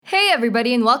Hey,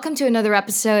 everybody, and welcome to another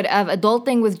episode of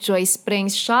Adulting with Joyce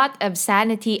Springs Shot of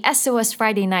Sanity SOS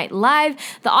Friday Night Live,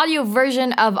 the audio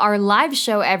version of our live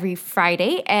show every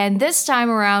Friday. And this time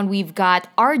around, we've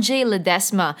got RJ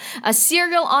Ledesma, a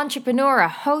serial entrepreneur, a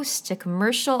host, a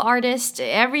commercial artist,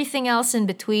 everything else in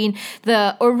between,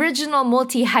 the original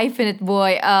multi hyphenate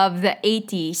boy of the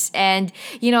 80s. And,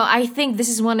 I think this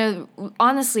is one of,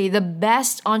 honestly, the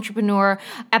best entrepreneur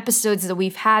episodes that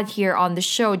we've had here on the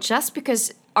show, just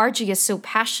because RG is so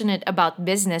passionate about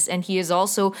business, and he is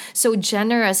also so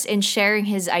generous in sharing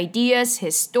his ideas,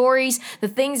 his stories, the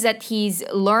things that he's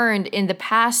learned in the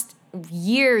past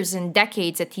years and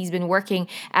decades that he's been working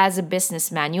as a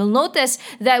businessman. You'll notice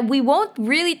that we won't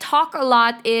really talk a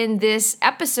lot in this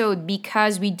episode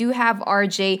because we do have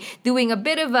RJ doing a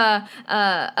bit of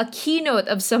a keynote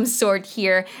of some sort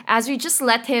here, as we just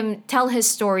let him tell his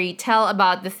story, tell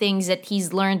about the things that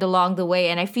he's learned along the way.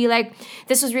 And I feel like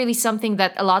this was really something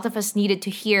that a lot of us needed to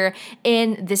hear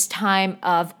in this time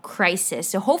of crisis.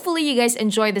 So hopefully you guys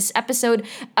enjoy this episode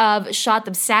of Shot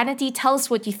of Sanity. Tell us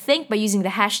what you think by using the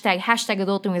hashtag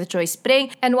Adulting with Joyce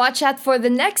Spring. And watch out for the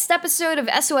next episode of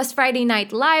SOS Friday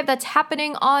Night Live that's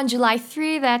happening on July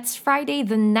 3. That's Friday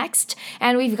the next.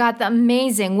 And we've got the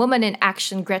amazing woman in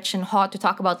action, Gretchen Hott, to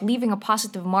talk about leaving a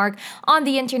positive mark on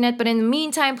the internet. But in the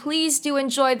meantime, please do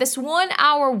enjoy this 1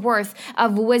 hour worth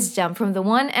of wisdom from the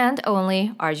one and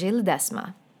only RJ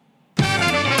Ledesma.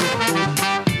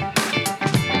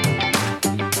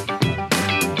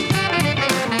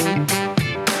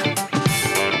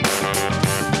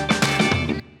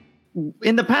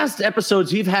 In the past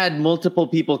episodes, we've had multiple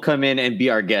people come in and be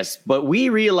our guests, but we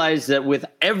realized that with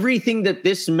everything that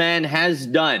this man has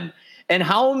done and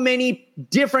how many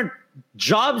different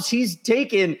jobs he's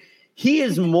taken, he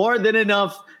is more than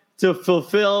enough to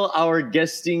fulfill our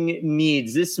guesting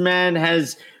needs. This man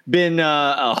has been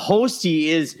a host.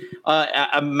 He is,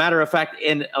 a matter of fact,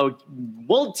 a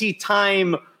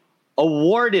multi-time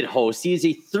awarded host. He is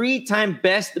a 3-time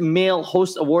Best Male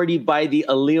Host awardee by the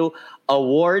Aleo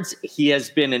Awards. He has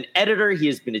been an editor. He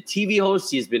has been a TV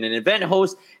host. He has been an event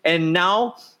host. And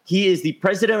now he is the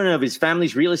president of his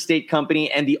family's real estate company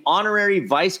and the honorary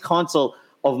vice consul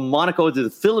of Monaco to the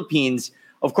Philippines.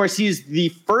 Of course, he is the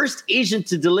first Asian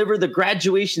to deliver the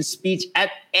graduation speech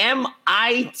at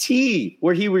MIT,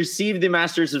 where he received the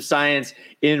Masters of Science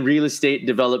in Real Estate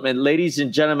Development. Ladies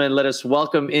and gentlemen, let us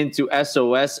welcome into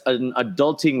SOS,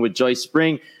 Adulting with Joyce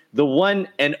Spring, the one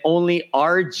and only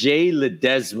RJ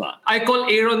Ledesma. I call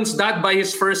Aaron's dad by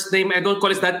his first name. I don't call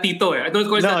his dad Tito. I don't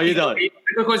call his dad you Tito. don't. I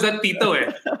don't call his dad Tito.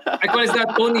 I call his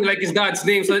dad Tony, like his dad's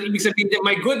name. So ibig sabihin,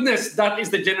 my goodness, that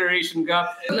is the generation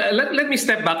gap. Let me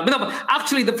step back. But no,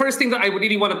 actually, the first thing that I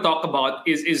really want to talk about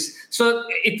is so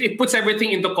it puts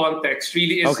everything into context.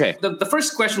 Really, is okay. The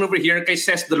first question over here kay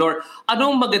Says the Lord,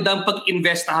 anong magandang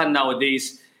pag-investahan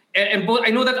nowadays? And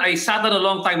I know that I sat down a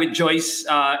long time with Joyce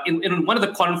in one of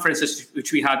the conferences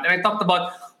which we had, and I talked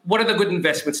about what are the good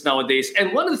investments nowadays.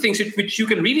 And one of the things which you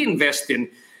can really invest in,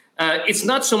 it's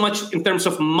not so much in terms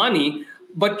of money,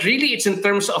 but really it's in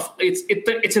terms of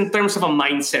it's in terms of a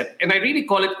mindset. And I really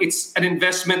call it's an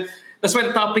investment. That's why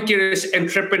the topic here is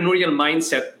entrepreneurial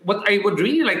mindset. What I would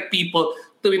really like people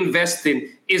to invest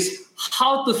in is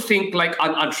how to think like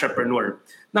an entrepreneur.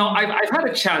 Now, I've had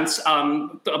a chance,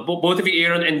 both of you,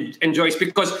 Aaron and Joyce,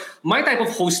 because my type of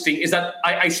hosting is that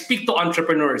I speak to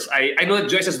entrepreneurs. I know that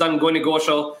Joyce has done Go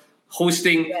Negosyo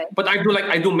hosting, but I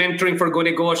do mentoring for Go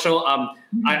Negosyo.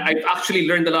 I've actually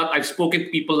learned a lot. I've spoken to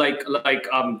people like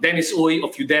Dennis Uy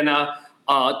of Udena,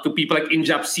 to people like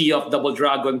Injap C of Double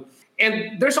Dragon.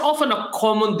 And there's often a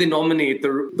common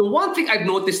denominator. The one thing I've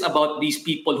noticed about these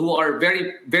people who are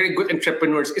very, very good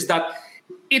entrepreneurs is that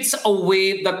it's a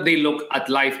way that they look at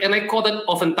life. And I call that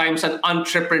oftentimes an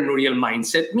entrepreneurial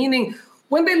mindset, meaning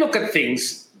when they look at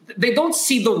things, they don't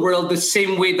see the world the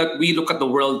same way that we look at the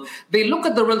world. They look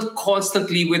at the world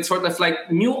constantly with sort of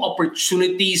like new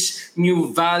opportunities,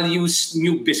 new values,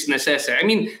 new businesses. I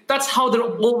mean, that's how they're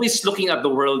always looking at the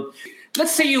world.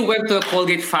 Let's say you went to a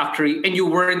Colgate factory and you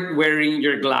weren't wearing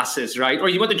your glasses, right? Or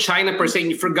you went to China per se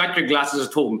and you forgot your glasses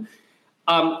at home.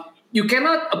 You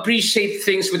cannot appreciate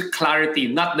things with clarity,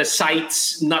 not the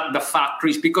sights, not the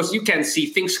factories, because you can see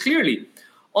things clearly.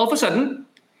 All of a sudden,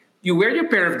 you wear your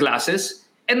pair of glasses,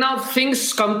 and now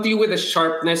things come to you with a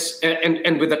sharpness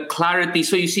and with a clarity,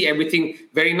 so you see everything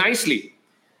very nicely.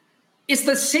 It's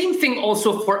the same thing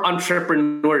also for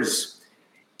entrepreneurs.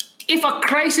 If a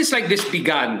crisis like this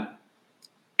began,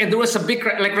 and there was a big,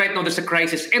 like right now there's a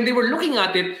crisis, and they were looking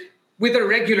at it with their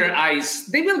regular eyes,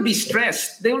 they will be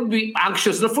stressed. They will be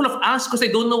anxious. They're full of angst because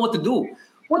they don't know what to do.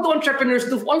 What do entrepreneurs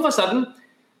do? All of a sudden,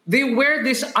 they wear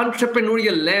this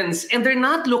entrepreneurial lens, and they're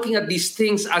not looking at these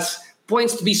things as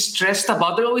points to be stressed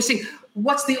about. They're always saying,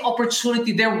 what's the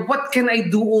opportunity there? What can I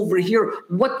do over here?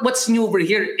 What's new over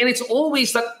here? And it's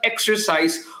always that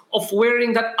exercise of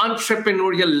wearing that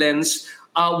entrepreneurial lens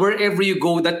wherever you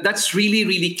go. That's really,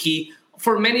 really key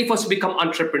for many of us to become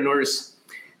entrepreneurs.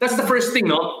 That's the first thing,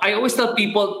 no? I always tell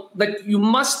people that you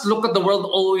must look at the world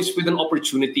always with an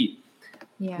opportunity.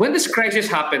 Yeah. When this crisis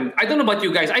happened, I don't know about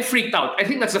you guys, I freaked out. I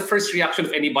think that's the first reaction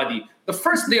of anybody. The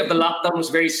first day of the lockdown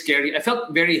was very scary. I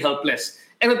felt very helpless.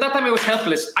 And at that time I was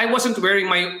helpless. I wasn't wearing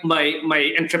my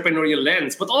entrepreneurial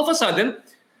lens. But all of a sudden,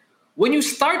 when you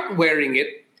start wearing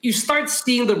it, you start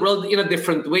seeing the world in a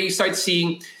different way.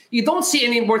 You don't see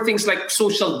any more things like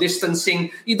social distancing.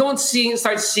 You don't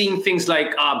start seeing things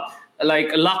like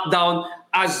lockdown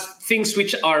as things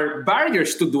which are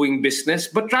barriers to doing business,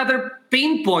 but rather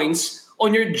pain points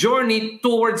on your journey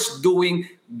towards doing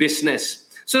business.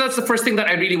 So that's the first thing that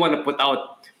I really want to put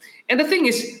out. And the thing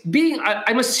is,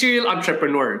 I'm a serial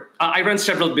entrepreneur. I run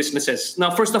several businesses. Now,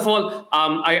 first of all,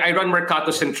 I run Mercato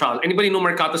Central. Anybody know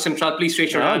Mercato Central? Please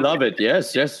raise your hand. I love it.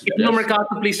 Yes. If you know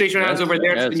Mercato, please raise your hands over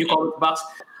there in your comment box.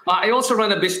 I also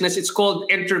run a business. It's called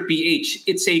Enter PH.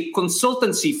 It's a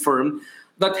consultancy firm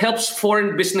that helps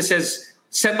foreign businesses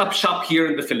set up shop here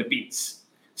in the Philippines.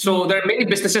 So there are many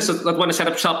businesses that want to set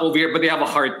up shop over here, but they have a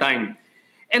hard time.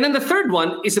 And then the third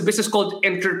one is a business called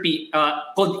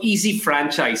called Easy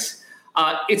Franchise.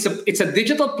 It's a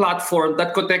digital platform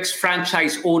that connects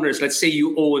franchise owners. Let's say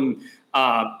you own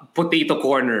Potato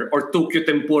Corner or Tokyo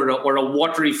Tempura or a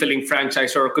water refilling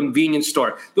franchise or a convenience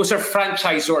store. Those are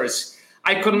franchisors.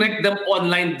 I connect them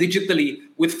online digitally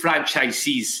with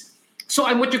franchisees. So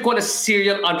I'm what you call a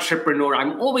serial entrepreneur.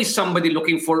 I'm always somebody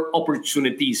looking for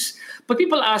opportunities. But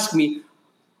people ask me,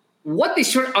 what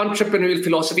is your entrepreneurial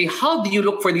philosophy? How do you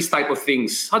look for these type of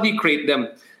things? How do you create them?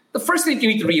 The first thing you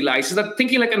need to realize is that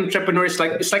thinking like an entrepreneur is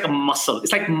like a muscle.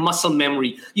 It's like muscle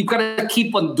memory. You've got to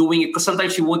keep on doing it because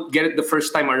sometimes you won't get it the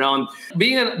first time around.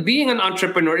 Being an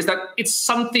entrepreneur is that it's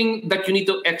something that you need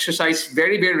to exercise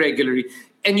very, very regularly.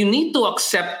 And you need to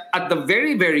accept at the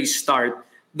very, very start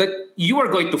that you are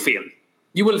going to fail.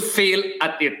 You will fail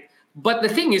at it. But the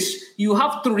thing is, you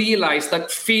have to realize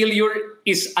that failure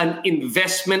is an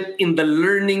investment in the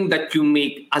learning that you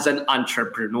make as an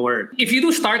entrepreneur. If you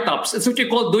do startups, it's what you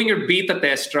call doing your beta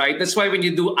test, right? That's why when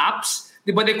you do apps,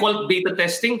 but they call it beta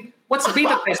testing. What's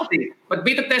beta testing? What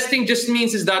beta testing just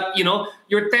means is that,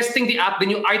 you're testing the app, then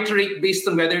you iterate based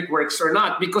on whether it works or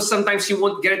not, because sometimes you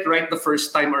won't get it right the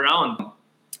first time around.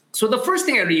 So the first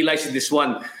thing I realized is this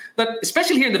one, that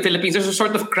especially here in the Philippines, there's a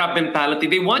sort of crab mentality.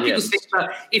 They want you to think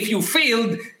that if you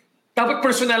failed, dapat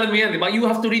personalan mo yan, diba? You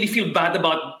have to really feel bad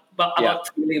about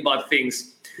feeling about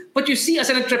things. But you see, as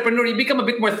an entrepreneur, you become a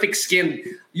bit more thick-skinned.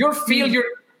 Your failure,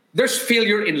 there's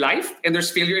failure in life and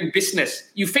there's failure in business.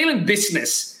 You fail in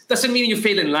business, doesn't mean you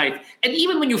fail in life. And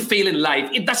even when you fail in life,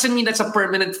 it doesn't mean that's a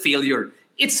permanent failure.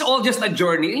 It's all just a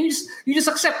journey. And you just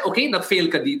accept, okay, na-fail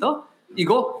ka dito. You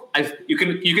go, you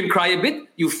can cry a bit,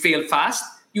 you fail fast,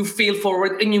 you fail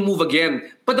forward, and you move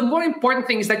again. But the more important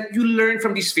thing is that you learn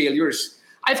from these failures.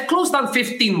 I've closed down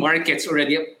 15 markets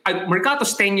already.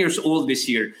 Mercato's 10 years old this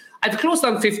year. I've closed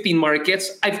down 15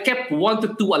 markets. I've kept 1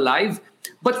 to 2 alive.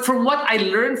 But from what I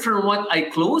learned from what I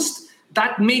closed,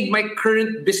 that made my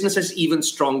current businesses even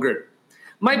stronger.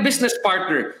 My business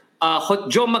partner,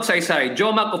 Joe Magsaysay,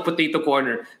 Joe Mag of Potato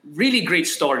Corner, really great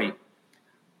story.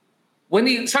 When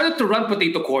they started to run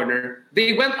Potato Corner,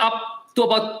 they went up to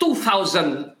about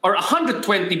 2,000 or 120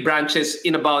 branches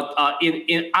in about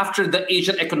after the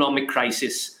Asian economic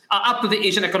crisis. Up to the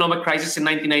Asian economic crisis in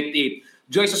 1998.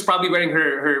 Joyce was probably wearing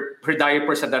her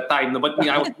diapers at that time, but me,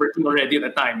 I was working already at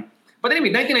that time. But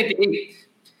anyway,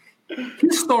 1998,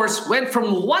 his stores went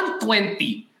from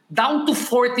 120 down to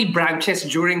 40 branches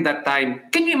during that time.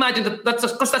 Can you imagine that?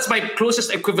 That's my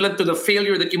closest equivalent to the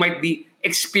failure that you might be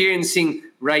experiencing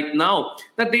right now.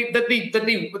 That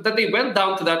they went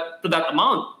down to that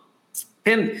amount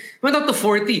and went up to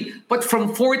 40. But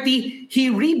from 40, he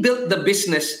rebuilt the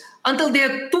business until they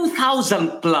had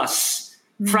 2,000 plus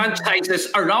franchises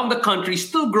around the country,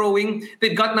 still growing.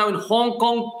 They've got now in Hong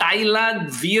Kong, Thailand,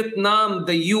 Vietnam,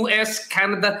 the US,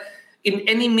 Canada. In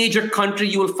any major country,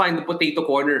 you will find the Potato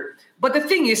Corner. But the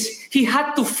thing is, he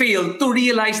had to fail to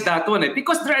realize that one.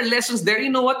 Because there are lessons there. You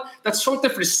know what? That sort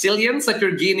of resilience that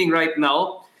you're gaining right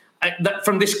now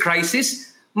from this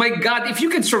crisis, my God, if you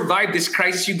can survive this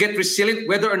crisis, you get resilient,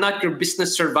 whether or not your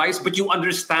business survives, but you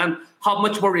understand how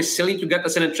much more resilient you get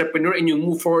as an entrepreneur and you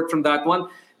move forward from that one.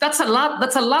 That's a lot.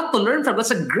 That's a lot to learn from. That's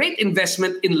a great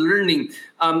investment in learning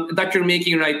that you're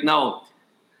making right now.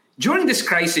 during this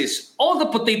crisis, all the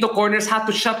potato corners had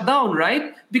to shut down,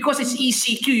 right? Because it's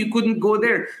ECQ, you couldn't go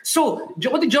there. So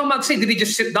what did John Mag say? Did he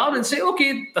just sit down and say,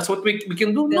 okay, that's what we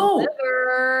can do? No.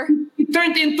 Deliver. He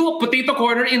turned into a potato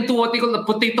corner into what they call the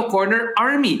potato corner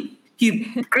army. He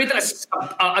created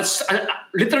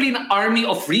literally an army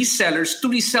of resellers to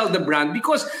resell the brand,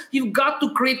 because you've got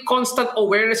to create constant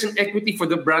awareness and equity for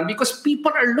the brand because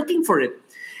people are looking for it.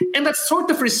 And that sort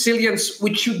of resilience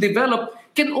which you develop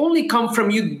can only come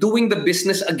from you doing the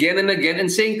business again and again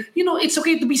and saying, it's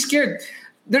okay to be scared.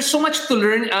 There's so much to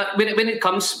learn when it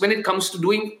comes to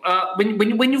doing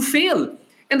when you fail.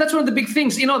 And that's one of the big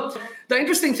things. The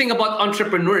interesting thing about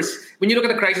entrepreneurs, when you look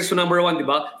at the crisis, so number one,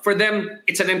 diba, for them,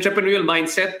 it's an entrepreneurial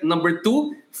mindset. Number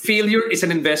two, failure is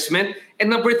an investment. And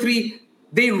number three,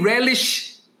 they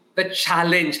relish the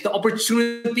challenge. The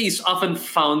opportunity is often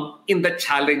found in the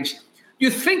challenge. You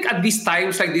think at these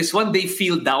times like this one, they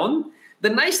feel down. The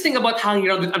nice thing about hanging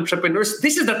around with entrepreneurs,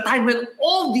 this is the time when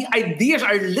all the ideas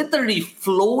are literally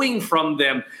flowing from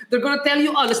them. They're going to tell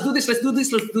you, let's do this, let's do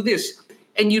this, let's do this.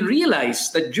 And you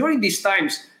realize that during these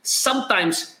times,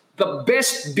 sometimes the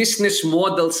best business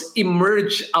models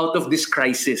emerge out of this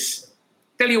crisis.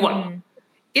 Tell you what,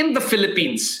 in the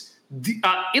Philippines, do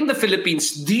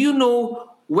you know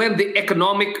when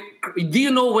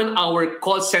our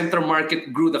call center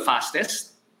market grew the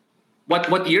fastest?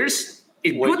 What years?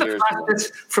 It grew the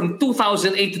fastest from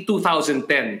 2008 to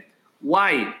 2010.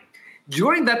 Why?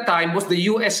 During that time was the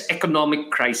US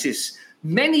economic crisis.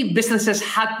 Many businesses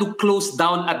had to close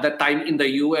down at that time in the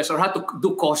US or had to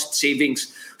do cost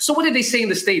savings. So what did they say in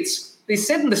the States? They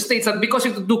said in the States that because we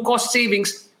have to do cost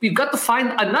savings, we've got to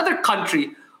find another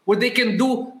country where they can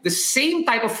do the same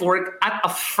type of work at a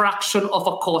fraction of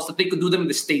a cost that they could do them in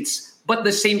the States, but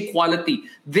the same quality.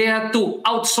 They had to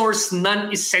outsource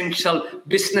non-essential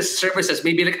business services,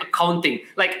 maybe like accounting,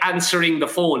 like answering the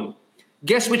phone.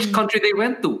 Guess which country they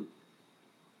went to?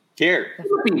 Here.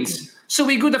 Philippines. So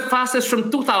we grew the fastest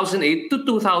from 2008 to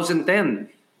 2010.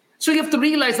 So you have to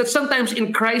realize that sometimes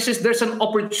in crisis, there's an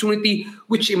opportunity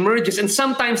which emerges. And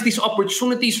sometimes these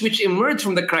opportunities which emerge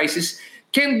from the crisis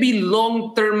can be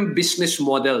long-term business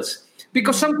models.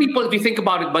 Because some people, if you think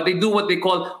about it, but they do what they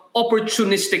call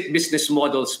opportunistic business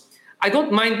models. I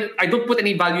don't put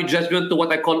any value judgment to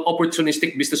what I call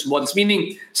opportunistic business models.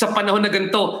 Meaning, sa panahon na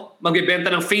ganito,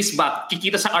 magbebenta ng Facebook,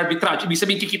 kikita sa arbitrage, ibig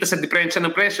sabihin kikita sa diferensya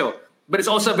ng presyo. But it's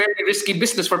also a very risky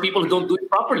business for people who don't do it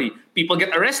properly. People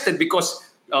get arrested because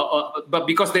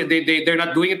they're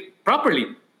not doing it properly.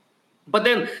 But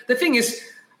then the thing is,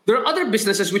 there are other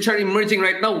businesses which are emerging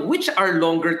right now which are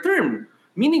longer term.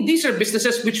 Meaning these are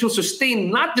businesses which will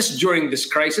sustain not just during this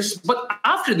crisis, but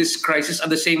after this crisis at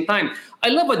the same time. I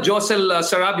love what Josel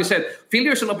Sarabia said,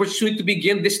 failure is an opportunity to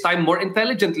begin this time more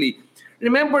intelligently.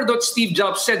 Remember what Steve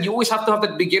Jobs said, you always have to have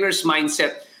that beginner's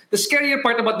mindset. The scarier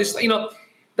part about this,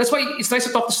 that's why it's nice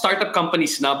to talk to startup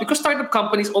companies now, because startup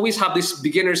companies always have this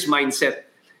beginner's mindset.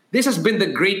 This has been the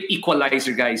great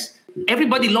equalizer, guys.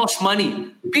 Everybody lost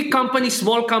money. Big company,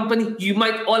 small company, you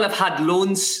might all have had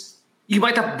loans. You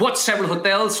might have bought several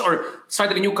hotels or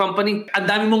started a new company. Ang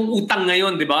dami mong utang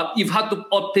ngayon, di ba? You've had to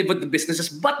pivot the businesses.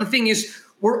 But the thing is,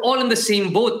 we're all in the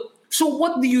same boat. So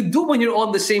what do you do when you're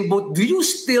on the same boat? Do you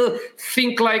still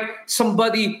think like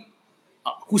somebody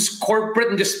who's corporate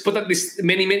and just put up this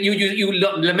you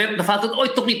lament the fact that,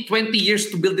 it took me 20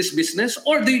 years to build this business?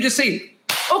 Or do you just say,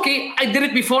 okay, I did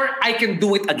it before, I can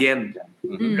do it again,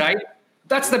 right?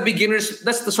 That's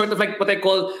the sort of like what I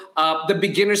call the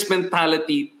beginner's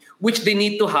mentality, which they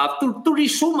need to have to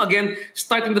resume again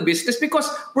starting the business, because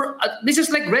this is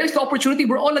like relish the opportunity.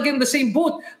 We're all again in the same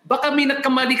boat. Baka may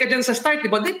nagkamali ka dyan sa start,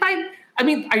 diba?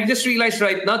 I just realized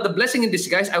right now, the blessing in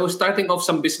disguise, I was starting off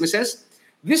some businesses.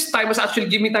 This time was actually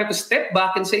giving me time to step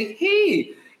back and say,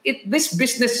 hey, this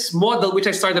business model which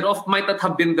I started off might not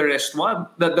have been the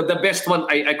best one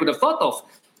I could have thought of.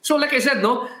 So like I said,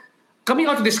 coming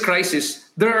out of this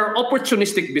crisis, there are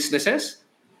opportunistic businesses,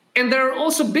 and there are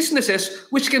also businesses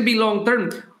which can be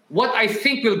long-term. What I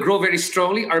think will grow very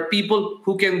strongly are people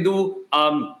who can do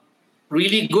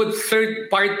really good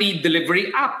third-party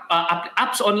delivery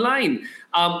apps online.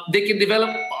 They can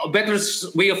develop a better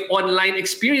way of online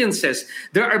experiences.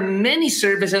 There are many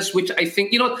services which I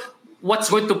think, what's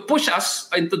going to push us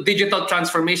into digital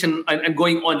transformation and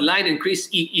going online, increase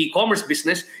e-commerce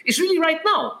business is really right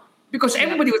now. Because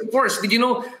everybody was forced. Did you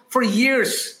know, for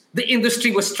years, the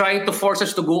industry was trying to force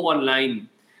us to go online.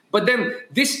 But then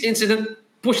this incident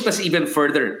pushed us even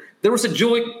further. There was a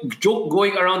joke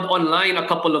going around online a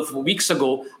couple of weeks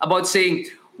ago about saying,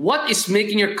 what is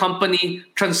making your company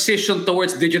transition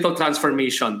towards digital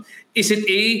transformation? Is it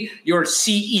A, your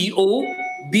CEO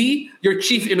B, your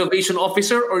chief innovation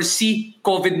officer, or C,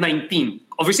 COVID-19.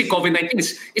 Obviously,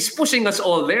 COVID-19 is pushing us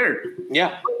all there.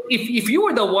 Yeah. If you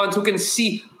are the ones who can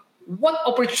see what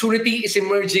opportunity is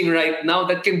emerging right now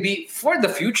that can be for the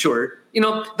future,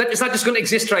 that is not just going to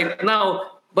exist right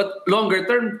now, but longer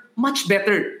term, much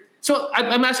better. So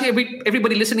I'm asking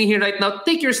everybody listening here right now,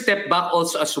 take your step back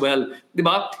also as well.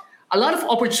 Diba? A lot of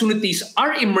opportunities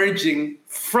are emerging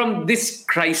from this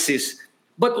crisis.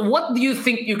 But what do you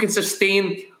think you can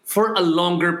sustain for a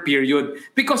longer period?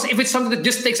 Because if it's something that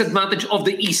just takes advantage of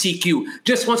the ECQ,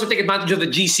 just wants to take advantage of the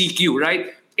GCQ,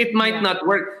 right? It might not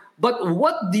work. But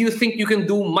what do you think you can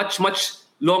do much, much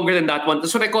longer than that one?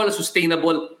 That's what I call a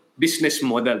sustainable business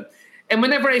model. And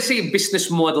whenever I say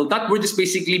business model, that word just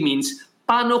basically means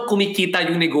paano kumikita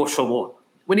yung negosyo mo.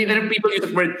 Whenever people use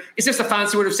that word, it's just a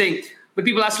fancy word of saying, when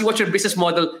people ask you what's your business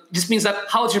model, it just means that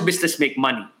how does your business make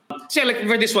money? So like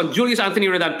for this one, Julius Anthony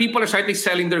Rodan, people are starting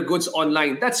selling their goods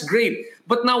online. That's great.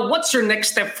 But now what's your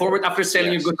next step forward after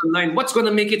selling your goods online? What's going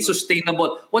to make it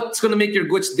sustainable? What's going to make your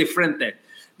goods different?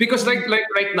 Because like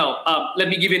right now, let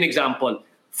me give you an example.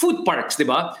 Food parks,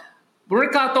 diba?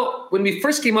 Mercato, when we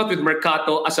first came out with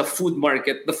Mercato as a food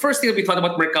market, the first thing that we thought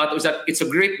about Mercato is that it's a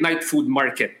great night food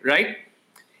market, right?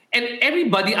 And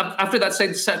everybody after that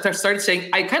started saying,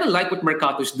 I kind of like what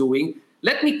Mercato is doing.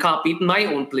 Let me copy it in my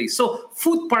own place. So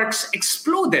food parks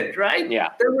exploded, right? Yeah.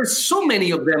 There were so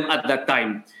many of them at that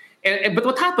time. But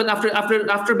what happened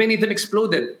after many of them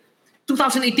exploded?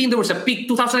 2018, there was a peak.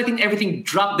 2019, everything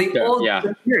dropped. They all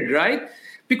disappeared, right?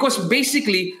 Because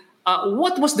basically,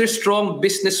 what was their strong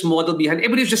business model behind?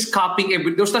 Everybody was just copying.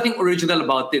 There was nothing original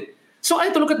about it. So I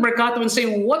had to look at Mercato and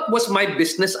say, what was my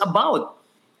business about?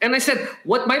 And I said,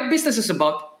 what my business is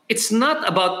about, it's not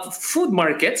about food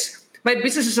markets. My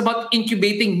business is about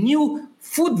incubating new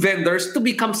food vendors to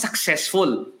become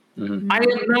successful. Mm-hmm. I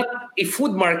am not a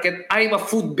food market. I am a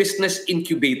food business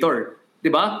incubator.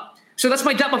 Diba? So that's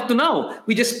my job up to now.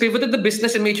 We just pivoted the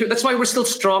business and made sure. That's why we're still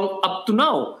strong up to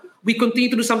now. We continue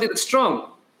to do something that's strong.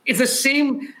 It's the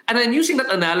same, and I'm using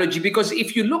that analogy because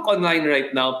if you look online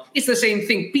right now, it's the same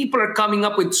thing. People are coming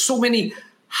up with so many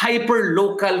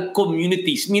hyper-local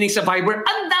communities, meaning sa Viber,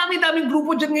 ang dami-daming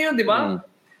grupo dyan ngayon, di ba?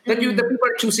 That the people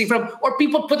are choosing from, or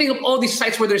people putting up all these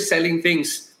sites where they're selling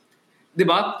things, di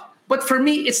ba? But for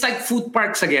me, it's like food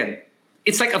parks again.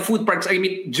 It's like a food parks. I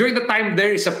mean, during the time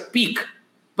there is a peak,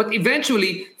 but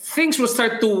eventually things will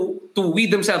start to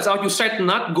weed themselves out. You start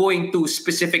not going to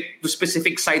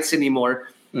specific sites anymore,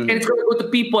 and it's going to go to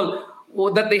people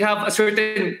that they have a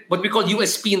certain, what we call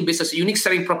USP in business, a unique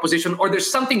selling proposition, or there's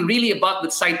something really about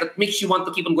that site that makes you want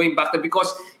to keep on going back there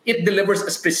because it delivers a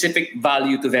specific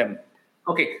value to them.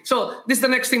 Okay, so this is the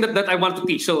next thing that I want to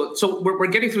teach. So we're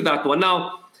getting through that one.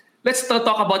 Now, let's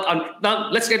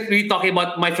get really talking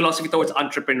about my philosophy towards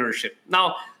entrepreneurship.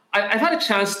 Now, I've had a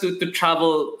chance to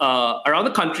travel around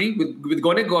the country with Go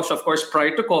Negosyo, of course,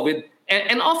 prior to COVID.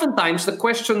 And oftentimes, the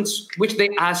questions which they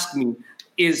ask me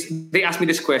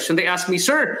this question. They ask me,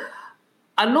 sir,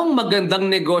 anong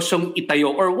magandang negosyong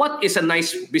itayo? Or what is a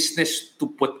nice business to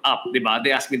put up? Diba?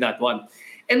 They ask me that one.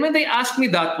 And when they ask me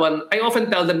that one, I often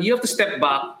tell them, you have to step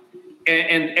back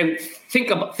and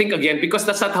think again, because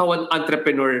that's not how an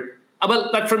entrepreneur,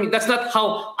 for me, that's not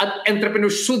how an entrepreneur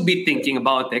should be thinking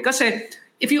about it. Kasi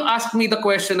if you ask me the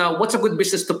question now, what's a good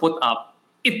business to put up?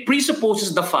 It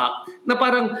presupposes the fact na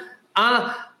parang,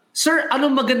 sir,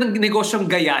 anong magandang negosyong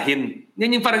gayahin?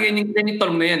 Yan yung parang yan yung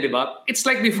tanong na yan, di ba? It's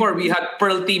like before, we had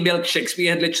pearl tea milkshakes, we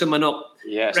had lechon manok.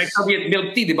 Yes. Right now we had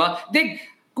milk tea, di ba?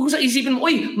 Kung sa isipin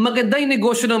mo, uy, maganda yung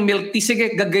negosyo ng milk tea,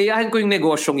 sige, gagayahin ko yung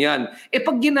negosyong yan.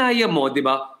 Pag ginaya mo, di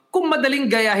ba? Kung madaling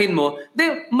gayahin mo,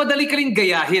 then madali ka rin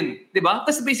gayahin, di ba?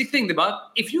 That's the basic thing, di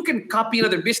ba? If you can copy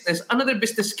another business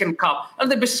can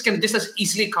just as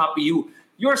easily copy you.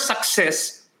 Your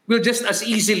success will just as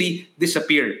easily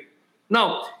disappear.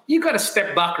 Now, you got to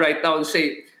step back right now and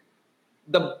say,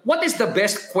 what is the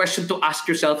best question to ask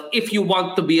yourself if you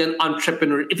want to be an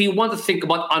entrepreneur, if you want to think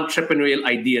about entrepreneurial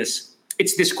ideas?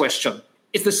 It's this question.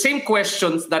 It's the same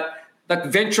questions that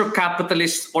venture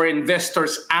capitalists or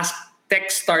investors ask tech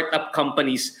startup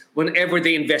companies whenever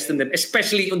they invest in them,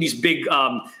 especially on these big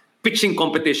pitching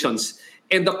competitions.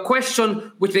 And the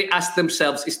question which they ask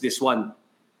themselves is this one.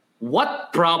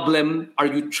 What problem are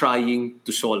you trying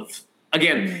to solve?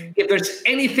 Again, if there's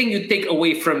anything you take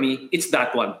away from me, it's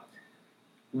that one.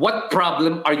 What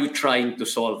problem are you trying to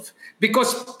solve?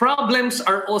 Because problems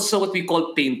are also what we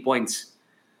call pain points.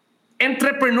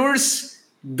 Entrepreneurs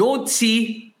don't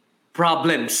see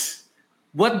problems.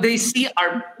 What they see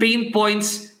are pain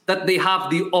points that they have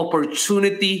the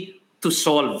opportunity to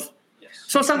solve. Yes.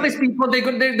 So sometimes people, they're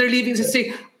leaving and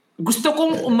say, gusto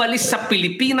kong umalis sa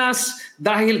Pilipinas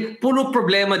dahil puno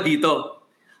problema dito.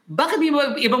 Bakit may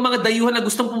ibang mga dayuhan na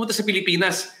gustong pumunta sa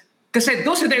Pilipinas? Kasi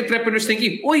those are the entrepreneurs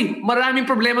thinking, uy, maraming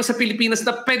problema sa Pilipinas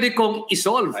na pwede kong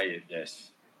isolve.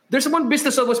 Yes. There's one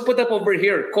business that was put up over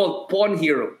here called Pawn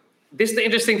Hero. This is the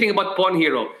interesting thing about Pawn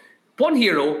Hero. Pawn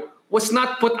Hero was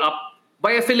not put up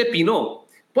by a Filipino.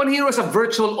 Pawn Hero is a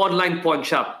virtual online pawn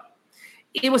shop.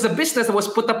 It was a business that was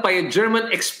put up by a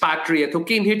German expatriate who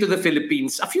came here to the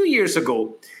Philippines a few years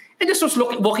ago and just was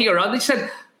walking around. He said,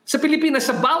 sa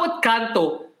Pilipinas, sa bawat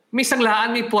kanto, may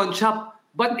sanglaan, may pawn shop,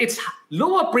 but it's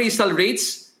low appraisal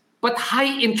rates, but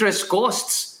high interest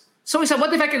costs. So he said,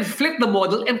 what if I can flip the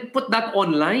model and put that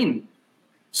online?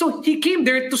 So he came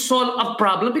there to solve a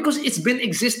problem because it's been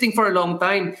existing for a long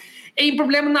time. Eh, yung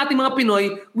problema natin mga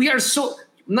Pinoy, we are so,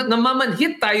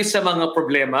 namamanhit tayo sa mga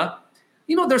problema.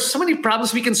 You know, there's so many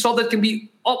problems we can solve that can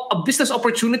be a business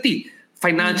opportunity.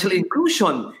 Financial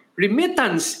inclusion,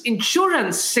 remittance,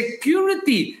 insurance,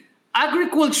 security,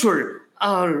 agriculture.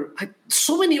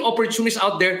 So many opportunities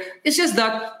out there. It's just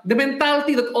that the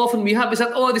mentality that often we have is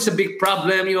that, oh, this is a big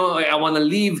problem. You know, I want to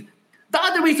leave. The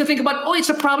other way to think about, oh, it's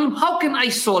a problem. How can I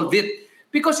solve it?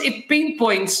 Because if pain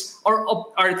points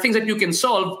are things that you can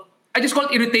solve, I just call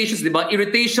it irritations, diba?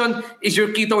 Irritation is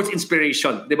your key towards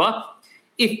inspiration, diba?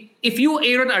 If you,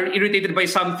 Aaron, are irritated by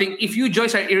something, if you,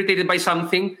 Joyce, are irritated by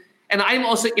something, and I'm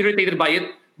also irritated by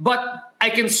it, but I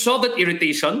can solve that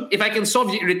irritation. If I can solve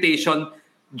the irritation,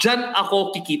 dyan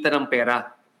ako kikita ng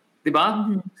pera. Diba?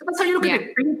 Mm-hmm. So that's how you look at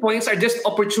it. Pain points are just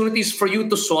opportunities for you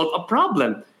to solve a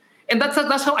problem. And that's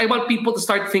how I want people to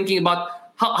start thinking about,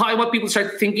 how I want people to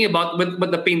start thinking about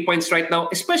when the pain points right now,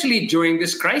 especially during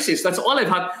this crisis. That's all I've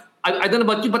had. I don't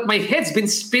know about you, but my head's been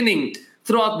spinning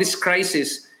throughout this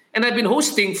crisis. And I've been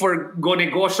hosting for Go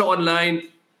Negosyo Online,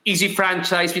 Easy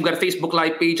Franchise. We've got a Facebook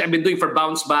Live page. I've been doing for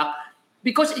Bounce Back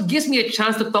because it gives me a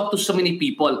chance to talk to so many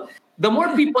people. The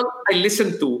more people I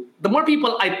listen to, the more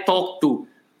people I talk to,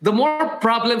 the more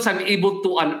problems I'm able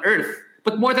to unearth.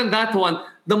 But more than that one,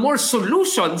 the more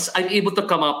solutions I'm able to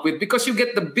come up with because you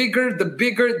get the bigger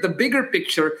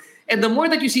picture. And the more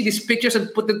that you see these pictures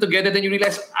and put them together, then you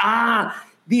realize,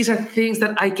 these are things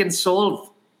that I can solve.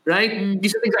 Right?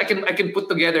 These are things I can put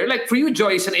together. Like for you,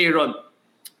 Joyce and Aaron,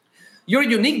 your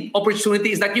unique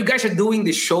opportunity is that you guys are doing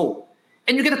this show.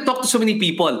 And you get to talk to so many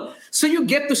people. So you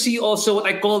get to see also what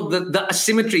I call the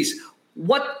asymmetries.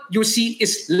 What you see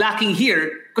is lacking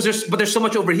here, but there's so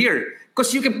much over here.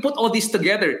 Because you can put all these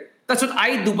together. That's what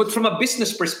I do, but from a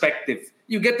business perspective.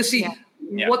 You get to see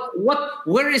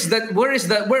where is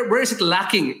it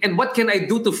lacking? And what can I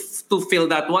do to fill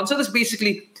that one? So that's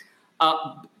basically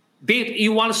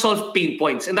you want to solve pain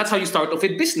points, and that's how you start off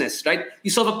with business, right?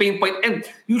 You solve a pain point, and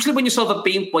usually when you solve a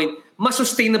pain point, mas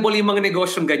sustainable yung mga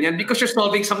negosyong ganyan because you're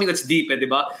solving something that's deep, di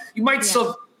ba? You might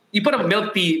solve, you put up a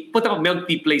milk tea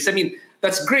place. I mean,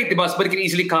 that's great, di ba? But it can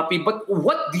easily copy. But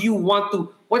what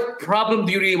problem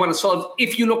do you really want to solve?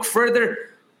 If you look further,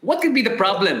 what could be the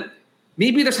problem?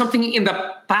 Maybe there's something in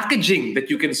the packaging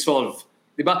that you can solve.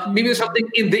 Diba? Maybe there's something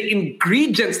in the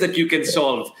ingredients that you can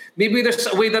solve. Maybe there's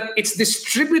a way that it's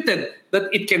distributed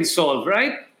that it can solve,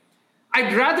 right?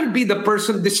 I'd rather be the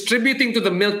person distributing to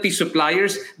the milk tea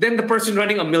suppliers than the person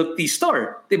running a milk tea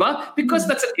store, diba? Because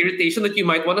that's an irritation that you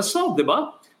might want to solve,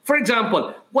 diba? For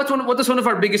example, what is one of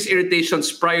our biggest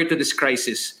irritations prior to this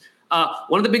crisis?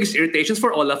 One of the biggest irritations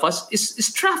for all of us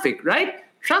is traffic, right?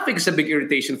 Traffic is a big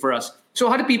irritation for us. So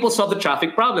how do people solve the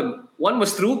traffic problem? One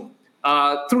was through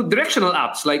directional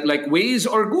apps like Waze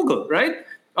or Google, right?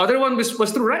 Other one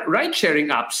was through ride-sharing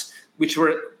apps, which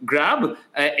were Grab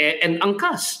and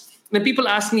Angkas. And people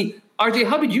ask me, RJ,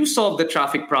 how did you solve the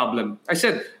traffic problem? I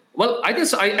said, well, I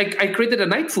created a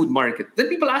night food market. Then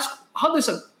people ask, how does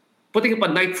putting up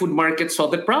a night food market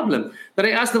solve the problem? Then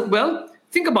I asked them, well,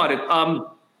 think about it.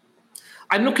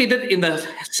 I'm located in the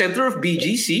center of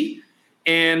BGC,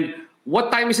 and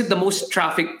what time is it the most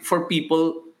traffic for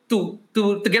people to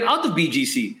get out of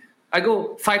BGC? I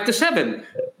go 5 to 7.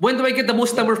 When do I get the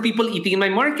most number of people eating in my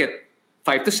market?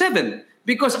 5 to 7.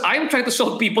 Because I'm trying to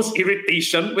solve people's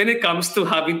irritation when it comes to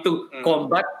having to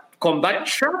combat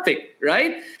traffic,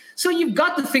 right? So you've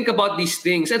got to think about these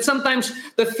things. And sometimes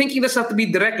the thinking doesn't have to be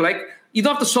direct. Like, you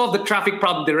don't have to solve the traffic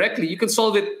problem directly. You can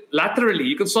solve it laterally.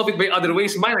 You can solve it by other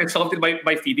ways. Mine, I solved it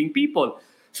by feeding people.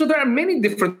 So there are many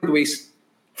different ways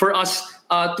for us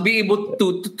to be able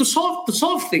to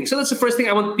solve things. So that's the first thing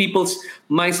I want people's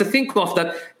minds to think of,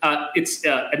 that it's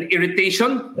an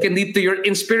irritation can lead to your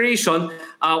inspiration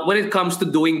when it comes to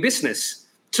doing business.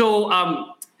 So,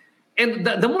 and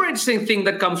the more interesting thing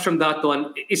that comes from that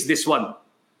one is this one.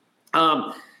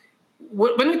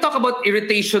 when we talk about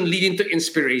irritation leading to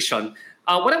inspiration,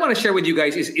 what I want to share with you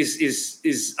guys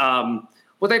is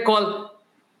what I call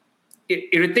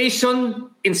irritation,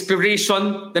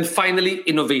 inspiration, then finally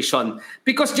innovation.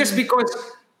 Because just because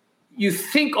you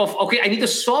think of, okay, I need to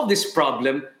solve this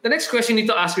problem, the next question you need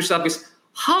to ask yourself is,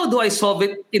 how do I solve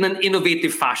it in an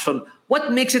innovative fashion?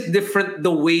 What makes it different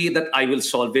the way that I will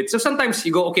solve it? So sometimes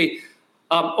you go, okay,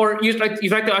 or you try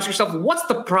to ask yourself, what's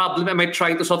the problem am I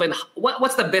trying to solve, and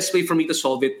what's the best way for me to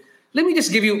solve it? Let me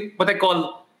just give you what I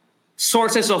call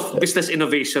sources of business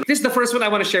innovation. This is the first one I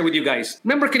want to share with you guys.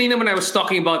 Remember kanina when I was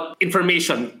talking about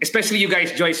information, especially you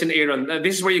guys, Joyce and Aaron,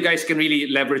 this is where you guys can really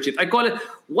leverage it. I call it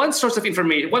one source of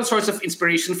information, one source of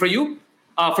inspiration for you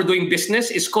for doing business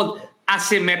is called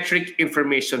asymmetric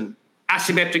information.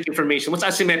 Asymmetric information. What's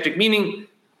asymmetric? Meaning,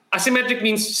 asymmetric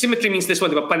means, symmetry means this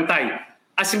one, diba? Pantay.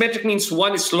 Asymmetric means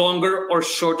one is longer or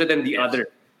shorter than the other.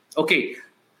 Okay.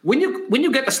 When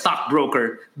you get a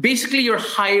stockbroker, basically you're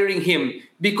hiring him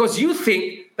because you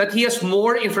think that he has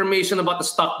more information about the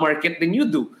stock market than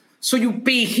you do. So you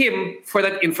pay him for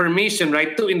that information,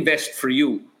 right, to invest for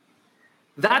you.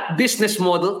 That business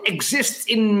model exists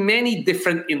in many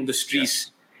different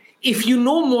industries. Yeah. If you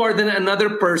know more than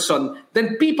another person,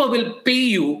 then people will pay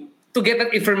you to get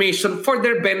that information for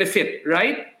their benefit,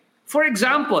 right? For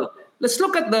example, let's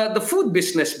look at the food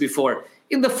business before.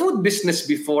 In the food business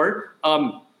before,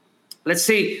 let's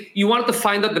say you wanted to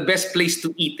find out the best place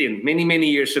to eat in many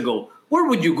years ago. Where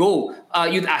would you go?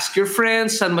 You'd ask your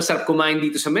friends, saan masarap kumain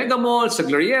dito sa Mega Mall, sa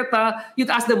Glorieta. You'd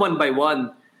ask them one by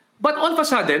one. But all of a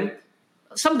sudden,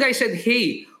 some guy said,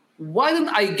 hey, why don't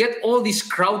I get all these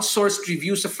crowdsourced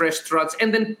reviews of restaurants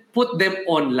and then put them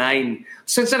online?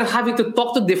 So instead of having to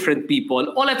talk to different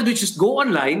people, all I have to do is just go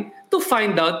online to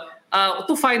find out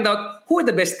who are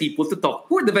the best people to talk,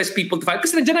 who are the best people to find.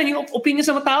 Because nandiyan na yung opinions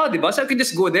ng mga tao, di ba? So I can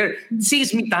just go there. It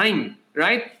saves me time,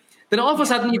 right? Then all of a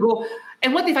sudden you go,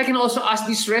 and what if I can also ask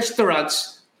these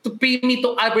restaurants to pay me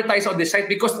to advertise on this site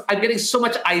because I'm getting so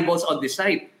much eyeballs on this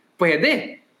site?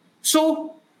 Pwede.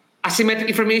 So, asymmetric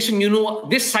information, you know,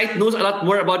 this site knows a lot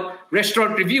more about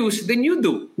restaurant reviews than you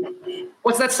do.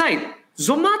 What's that site?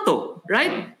 Zomato,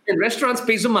 right? And restaurants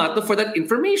pay Zomato for that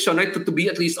information, right? To be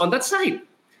at least on that site.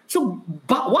 So,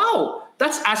 wow,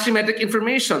 that's asymmetric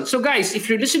information. So guys, if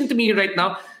you're listening to me right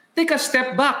now, take a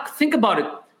step back. Think about it.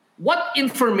 What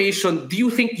information do you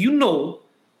think you know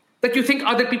that you think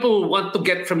other people will want to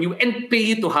get from you and pay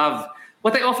you to have?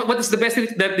 What is the best thing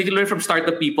that you learn from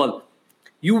startup people?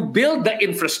 You build the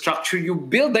infrastructure, you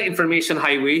build the information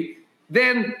highway,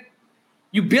 then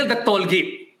you build the toll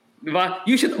gate. Diba?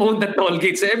 You should own the toll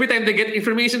gate. So every time they get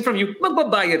information from you,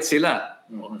 magbabayad sila.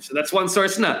 So that's one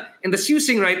source na. And that's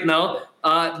using right now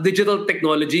digital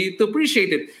technology to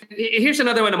appreciate it. Here's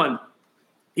another one naman.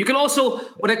 You can also,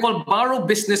 what I call, borrow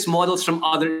business models from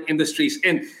other industries.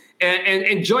 And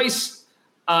Joyce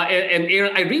and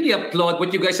Aaron, I really applaud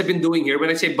what you guys have been doing here when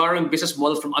I say borrowing business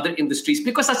models from other industries,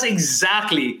 because that's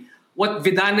exactly what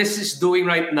Vidanes is doing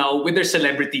right now with their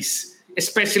celebrities,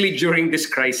 especially during this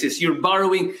crisis. You're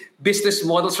borrowing business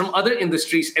models from other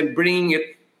industries and bringing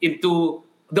it into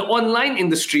the online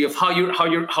industry of how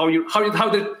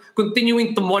they're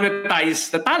continuing to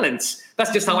monetize the talents.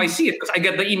 That's just how I see it, because I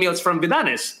get the emails from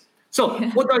Vidanes. So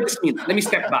what does this mean? Let me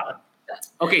step back.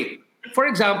 Okay, for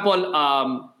example,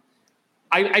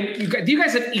 do you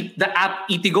guys have the app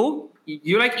Eatigo?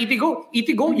 You like Eatigo?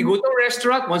 Eatigo, you go to a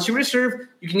restaurant, once you reserve,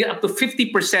 you can get up to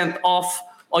 50% off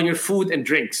on your food and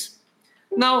drinks.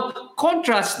 Now,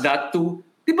 contrast that to,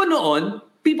 di ba noon,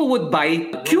 people would buy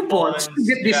coupons to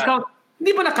get discount.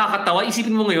 Di ba nakakatawa?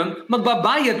 Isipin mo ngayon,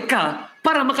 magbabayad ka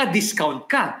para maka-discount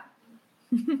ka.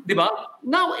 Di ba?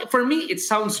 Now, for me, it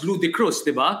sounds ludicrous, di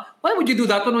ba? Why would you do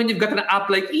that when you've got an app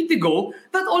like Eatigo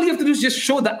that all you have to do is just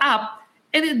show the app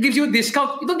and it gives you a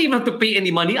discount? You don't even have to pay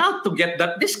any money out to get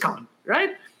that discount,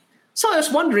 right? So I was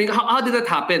wondering, how did that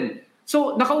happen?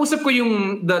 So nakausap ko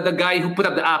yung the guy who put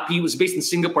up the app. He was based in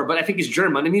Singapore, but I think he's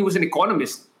German, and he was an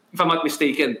economist, if I'm not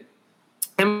mistaken.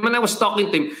 And when I was talking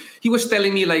to him, he was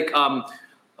telling me like,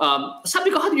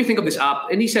 sabi ko, how do you think of this app?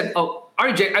 And he said, oh,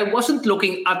 RJ, I wasn't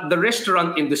looking at the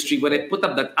restaurant industry when I put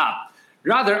up that app.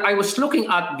 Rather, I was looking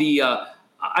at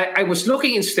I was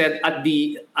looking instead at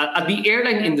the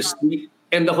airline industry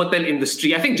and the hotel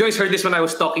industry. I think Joyce heard this when I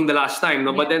was talking the last time,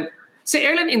 no? But then, sa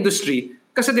airline industry,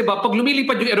 kasi di ba, pag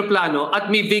lumilipad yung aeroplano at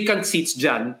may vacant seats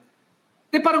dyan,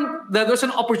 di parang there's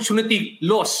an opportunity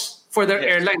loss for their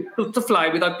airline to fly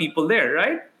without people there,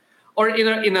 right? Or in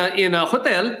a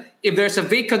hotel, if there's a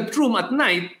vacant room at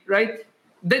night, right,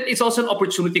 then it's also an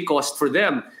opportunity cost for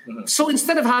them. Mm-hmm. So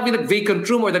instead of having that vacant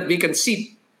room or that vacant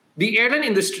seat, the airline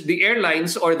industry, the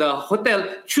airlines or the hotel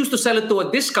choose to sell it to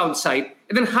a discount site,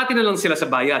 and then hati na lang sila sa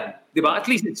bayad. Diba? At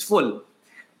least it's full.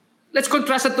 Let's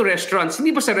contrast it to restaurants.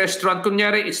 Hindi ba sa restaurant,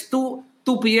 kunyari, it's 2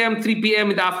 p.m., 3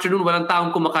 p.m. in the afternoon, walang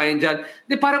taong kumakain dyan.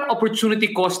 Di parang opportunity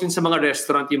cost din sa mga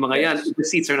restaurant yung mga yan if the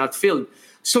seats are not filled.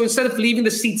 So instead of leaving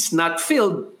the seats not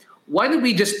filled, why don't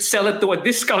we just sell it to a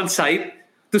discount site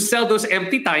to sell those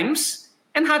empty times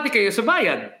and hati kayo sa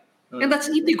bayad? And that's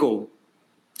Itigo.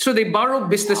 So they borrow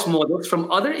business models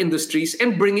from other industries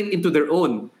and bring it into their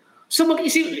own. So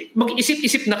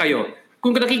mag-isip-isip na kayo.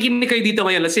 Kung nakikinig kayo dito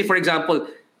ngayon, let's say for example,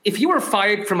 if you were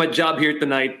fired from a job here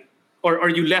tonight or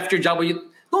you left your job,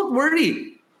 don't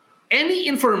worry. Any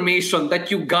information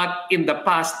that you got in the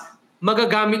past,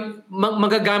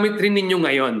 magagamit rin ninyo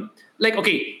ngayon. Like,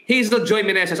 okay, Hazel Joy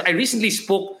Meneses, I recently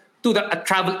spoke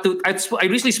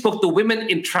to Women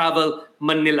in Travel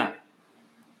Manila,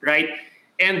 right?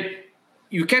 And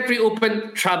you can't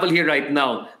reopen travel here right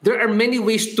now. There are many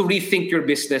ways to rethink your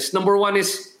business. Number one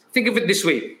is, think of it this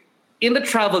way. In the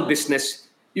travel business,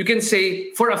 you can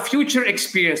say, for a future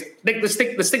experience, like let's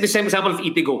take the same example of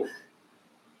Itigo.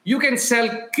 You can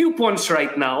sell coupons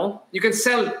right now. You can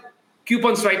sell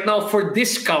coupons right now for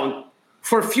discount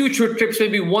for future trips,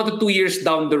 maybe 1 to 2 years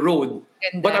down the road.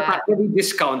 But at a heavy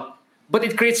discount. But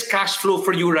it creates cash flow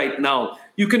for you right now.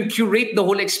 You can curate the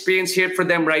whole experience here for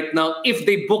them right now if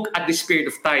they book at this period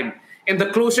of time. And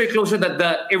the closer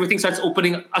that everything starts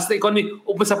opening, as the economy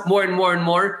opens up more and more and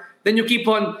more, then you keep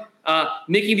on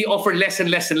making the offer less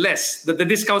and less and less. The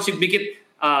discounts, you make it,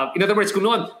 in other words, kung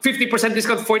noon, 50%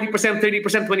 discount, 40%,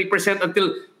 30%, 20%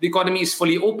 until the economy is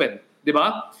fully open.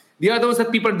 Diba? The other ones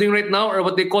that people are doing right now are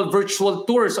what they call virtual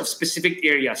tours of specific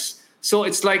areas. So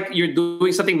it's like you're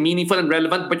doing something meaningful and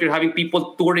relevant, but you're having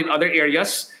people tour in other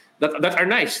areas that are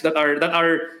nice, that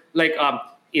are like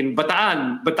in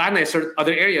Batanes or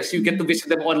other areas. You get to visit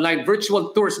them online,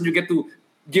 virtual tours, and you get to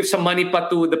give some money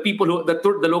to the people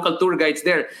the local tour guides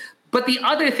there. But the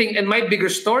other thing, and my bigger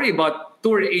story about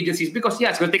tour agencies, because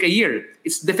it's going to take a year.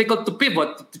 It's difficult to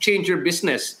pivot, to change your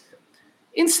business.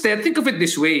 Instead, think of it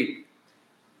this way.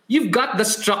 You've got the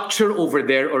structure over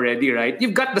there already, right?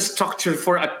 You've got the structure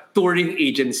for a touring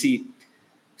agency.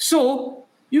 So,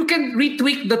 you can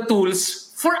retweak the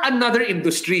tools for another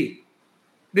industry.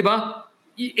 Diba?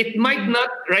 It might not,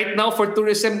 right now for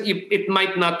tourism, it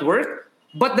might not work.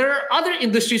 But there are other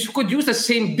industries who could use the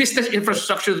same business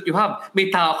infrastructure that you have.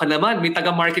 May tao ka naman, may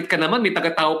taga-market ka naman, may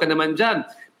taga-tao ka naman dyan.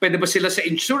 Pwede ba sila sa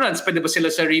insurance? Pwede ba sila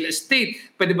sa real estate?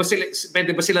 Pwede ba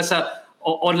sila sa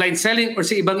online selling or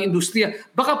sa ibang industriya?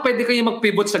 Baka pwede kayo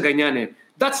mag-pivot sa ganyan eh.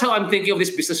 That's how I'm thinking of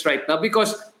this business right now.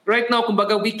 Because right now,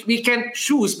 kumbaga, we can't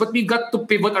choose, but we got to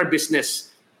pivot our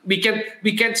business. We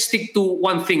can't stick to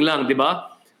one thing lang, di ba?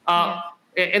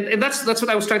 And that's what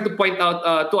I was trying to point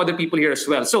out to other people here as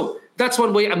well. So that's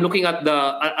one way I'm looking at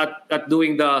at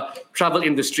doing the travel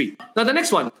industry. Now the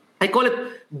next one, I call it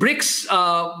bricks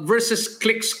versus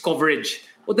clicks coverage.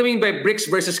 What do I mean by bricks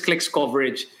versus clicks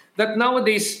coverage? That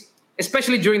nowadays,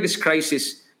 especially during this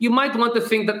crisis, you might want to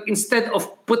think that instead of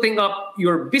putting up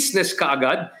your business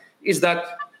kaagad, is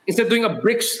that instead of doing a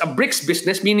bricks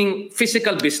business, meaning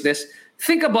physical business,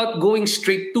 think about going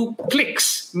straight to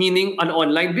clicks, meaning an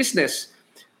online business.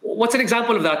 What's an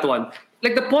example of that one?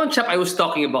 Like the pawn shop I was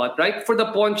talking about, right? For the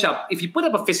pawn shop, if you put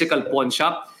up a physical pawn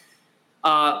shop,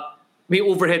 may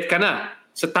overhead ka na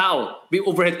sa tao. May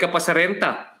overhead ka pa sa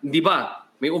renta. Di ba?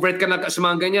 May overhead ka na sa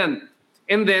mga ganyan.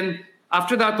 And then,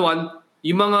 after that one,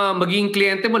 yung mga magiging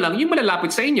kliyente mo lang, yung malalapit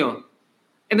sa inyo.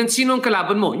 And then, sino ang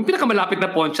kalaban mo? Yung pinakamalapit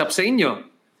na pawn shop sa inyo.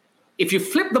 If you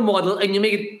flip the model and you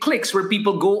make it clicks where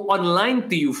people go online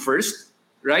to you first,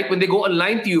 right? When they go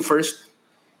online to you first,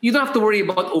 you don't have to worry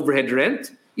about overhead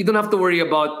rent. You don't have to worry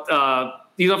about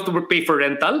you don't have to pay for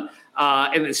rental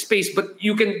and space. But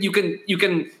you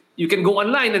can go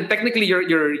online, and technically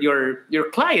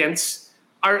your clients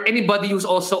are anybody who's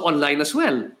also online as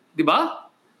well, diba?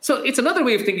 So it's another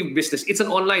way of thinking of business. It's an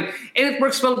online, and it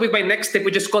works well with my next step,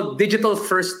 which is called digital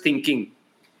first thinking.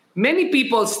 Many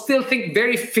people still think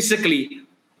very physically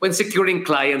when securing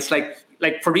clients, like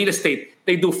for real estate,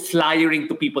 they do flyering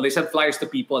to people. They send flyers to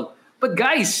people. But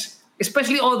guys,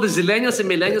 especially all the zillennials and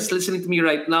millennials listening to me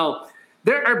right now,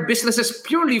 there are businesses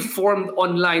purely formed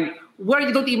online where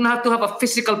you don't even have to have a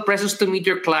physical presence to meet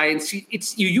your clients.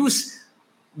 You use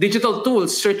digital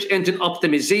tools, search engine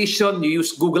optimization, you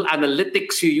use Google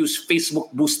Analytics, you use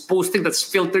Facebook Boost posting that's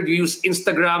filtered, you use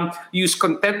Instagram, you use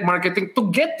content marketing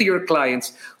to get to your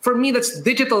clients. For me, that's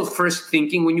digital first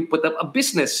thinking when you put up a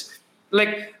business.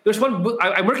 Like, there's one book,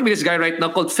 I'm working with this guy right now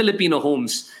called Filipino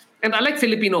Homes. And I like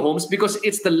Filipino Homes because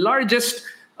it's the largest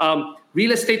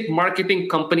real estate marketing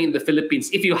company in the Philippines.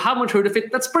 If you haven't heard of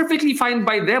it, that's perfectly fine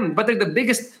by them. But they're the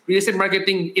biggest real estate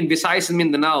marketing in Visayas and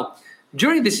Mindanao.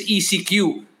 During this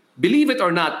ECQ, believe it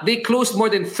or not, they closed more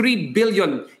than 3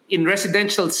 billion in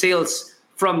residential sales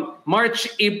from March,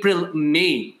 April,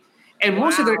 May. And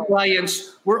most of their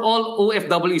clients were all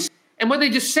OFWs. And what they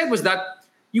just said was that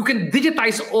you can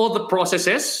digitize all the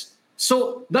processes.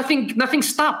 So nothing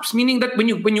stops, meaning that when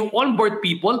you onboard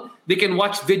people, they can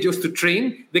watch videos to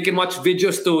train, they can watch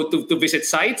videos to visit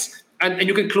sites, and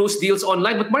you can close deals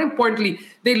online. But more importantly,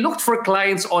 they looked for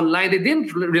clients online. They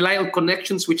didn't rely on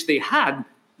connections which they had,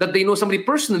 that they know somebody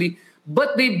personally,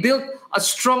 but they built a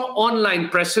strong online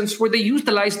presence where they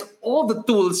utilized all the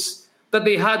tools that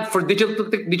they had for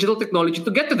digital technology to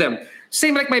get to them.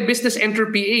 Same like my business, Enter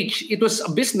PH. It was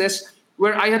a business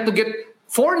where I had to get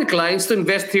foreign clients to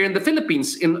invest here in the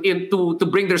Philippines to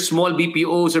bring their small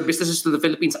BPOs or businesses to the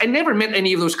Philippines. I never met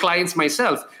any of those clients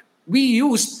myself. We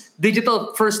used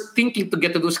digital first thinking to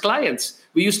get to those clients.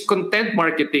 We used content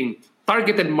marketing,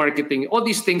 targeted marketing, all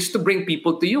these things to bring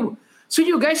people to you. So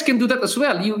you guys can do that as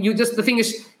well. The thing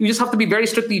is, you just have to be very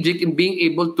strategic in being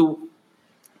able to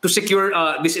secure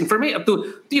this information.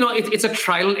 It's a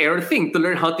trial and error thing to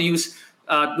learn how to use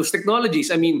those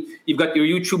technologies. I mean, you've got your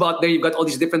YouTube out there, you've got all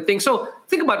these different things. So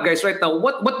think about, guys, right now,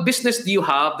 what business do you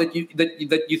have that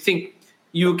you think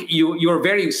you're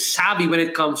very savvy when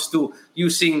it comes to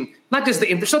using not just the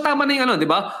internet. So tama na yung di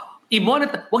ba?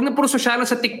 I-monetize, wag na puro sosyalan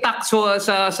sa TikTok,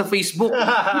 sa Facebook.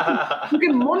 You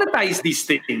can monetize these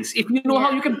things. If you know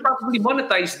how, you can properly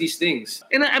monetize these things.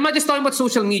 And I'm not just talking about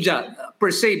social media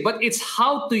per se, but it's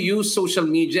how to use social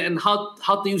media and how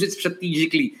to use it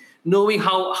strategically, knowing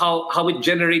how it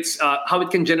generates, how it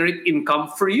can generate income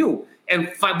for you.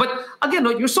 But again,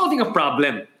 you're solving a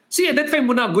problem. See, identify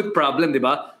mo na a good problem, di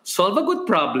ba? Solve a good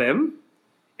problem,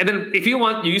 and then if you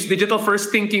want, you use digital first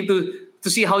thinking to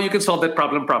see how you can solve that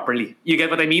problem properly. You get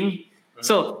what I mean? Mm-hmm.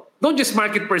 So don't just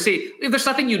market per se. If there's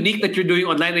nothing unique that you're doing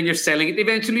online and you're selling it,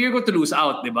 eventually you're going to lose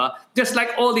out, di ba? Just like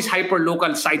all these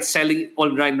hyper-local sites selling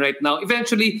online right now,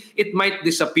 eventually it might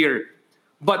disappear.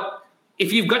 But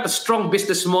if you've got a strong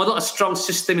business model, a strong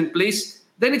system in place,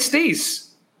 then it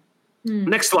stays.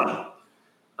 Next one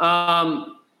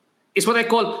is what I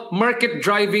call market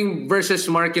driving versus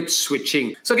market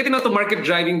switching. So getting out to market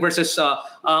driving versus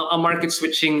a market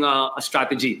switching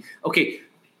strategy. Okay,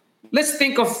 let's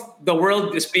think of the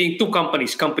world as being two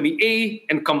companies, Company A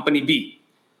and Company B.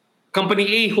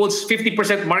 Company A holds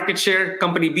 50% market share,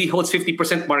 Company B holds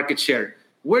 50% market share.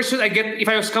 Where should I get, if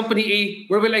I was Company A,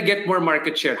 where will I get more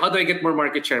market share? How do I get more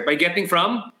market share? By getting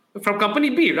from Company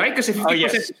B, right? Because if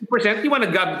 50%, 50%, you want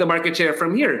to grab the market share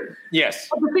from here. Yes.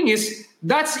 But the thing is,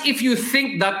 that's if you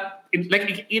think that,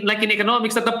 like in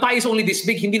economics, that the pie is only this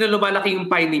big, hindi na lumalaki yung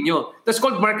pie ninyo. That's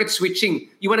called market switching.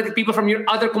 You want to get people from your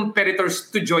other competitors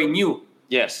to join you.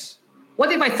 Yes.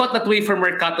 What if I thought that way for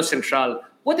Mercato Central?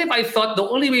 What if I thought the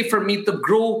only way for me to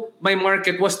grow my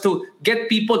market was to get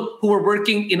people who were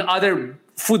working in other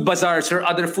food bazaars or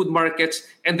other food markets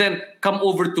and then come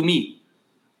over to me?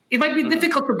 It might be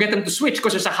difficult to get them to switch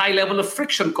because there's a high level of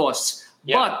friction costs.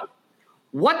 Yeah. But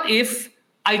what if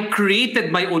I created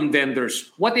my own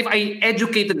vendors? What if I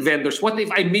educated vendors? What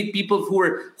if I made people who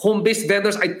were home-based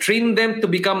vendors, I trained them to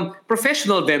become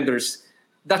professional vendors?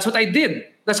 That's what I did.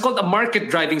 That's called a market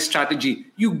driving strategy.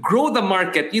 You grow the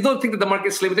market. You don't think that the market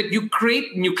is limited. You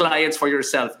create new clients for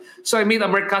yourself. So I made a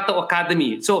Mercato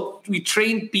Academy. So we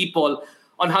train people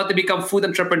on how to become food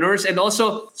entrepreneurs. And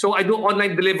also, so I do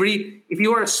online delivery. If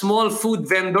you are a small food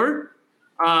vendor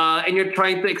and you're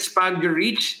trying to expand your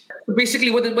reach, basically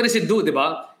what does it do,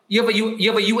 diba? You have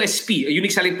a USP, a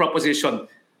unique selling proposition.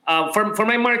 For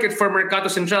my market, for Mercato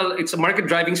Central, it's a market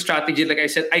driving strategy. Like I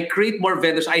said, I create more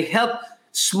vendors. I help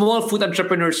small food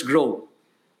entrepreneurs grow.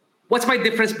 What's my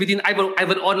difference between, I have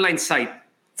an online site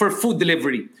for food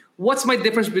delivery. What's my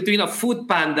difference between a Food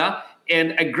Panda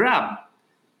and a Grab?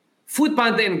 Food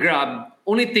Panda and Grab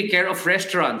only take care of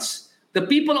restaurants. The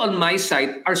people on my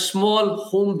site are small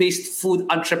home-based food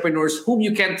entrepreneurs whom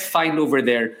you can't find over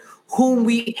there, whom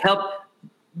we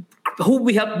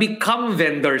help become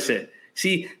vendors.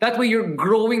 See, that way you're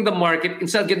growing the market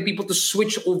instead of getting people to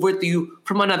switch over to you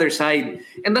from another side.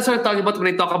 And that's what I'm talking about when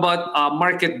I talk about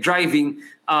market driving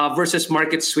versus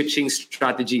market switching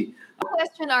strategy.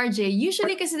 Question, RJ.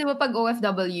 Usually, kasi diba pag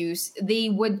OFWs, they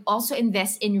would also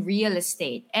invest in real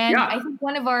estate. And I think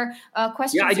one of our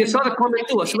questions... Yeah, I just saw the comment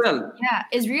too as well. Yeah.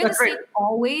 Is real estate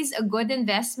always a good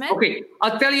investment? Okay.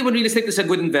 I'll tell you when real estate is a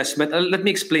good investment. Let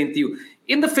me explain to you.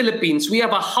 in the Philippines, we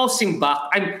have a housing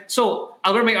back.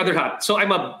 I'll wear my other hat. So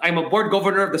I'm a board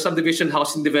governor of the Subdivision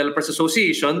Housing Developers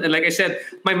Association, and like I said,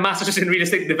 my master's is in real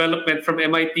estate development from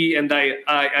MIT, and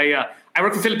I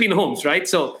work for Filipino Homes, right?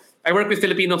 So I work with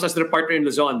Filipino Homes as their partner in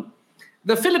Luzon.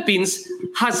 The Philippines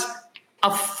has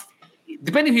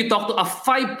depending if you talk to, a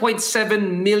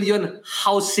 5.7 million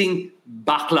housing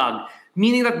backlog,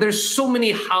 meaning that there's so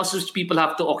many houses people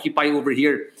have to occupy over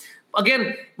here.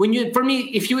 Again, for me,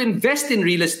 if you invest in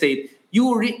real estate,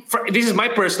 this is my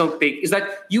personal take, is that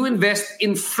you invest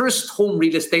in first home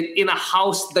real estate in a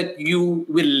house that you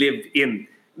will live in.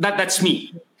 That's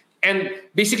me. And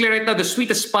basically right now, the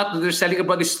sweetest spot that they're selling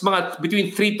about is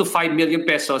between 3 to 5 million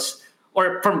pesos,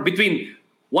 or from between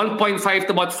 1.5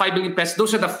 to about 5 million pesos.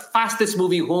 Those are the fastest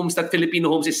moving homes that Filipino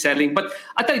Homes is selling. But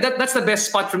I tell you, that's the best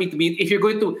spot for me to be. If you're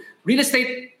going to real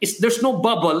estate, there's no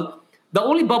bubble. The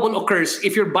only bubble occurs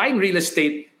if you're buying real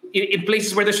estate in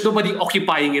places where there's nobody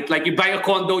occupying it. Like you buy a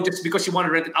condo just because you want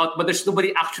to rent it out, but there's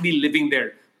nobody actually living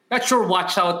there. That's your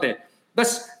watch out there.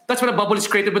 That's when a bubble is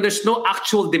created, but there's no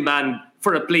actual demand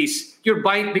for a place. You're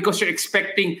buying because you're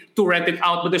expecting to rent it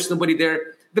out, but there's nobody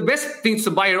there. The best things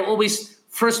to buy are always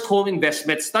first home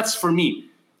investments. That's for me.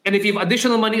 And if you have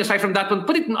additional money aside from that one,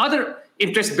 put it in other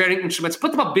interest-bearing instruments.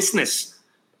 Put them up business,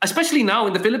 especially now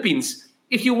in the Philippines.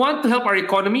 If you want to help our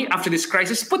economy after this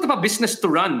crisis, put up a business to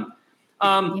run.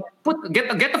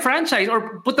 Get a franchise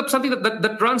or put up something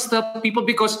that runs to help people,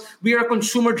 because we are a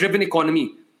consumer-driven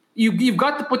economy. You've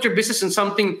got to put your business in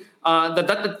something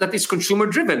that is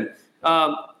consumer-driven.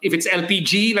 If it's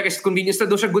LPG, like I said, convenience store,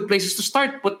 those are good places to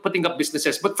start putting up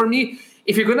businesses. But for me,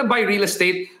 if you're going to buy real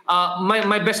estate,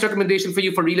 my best recommendation for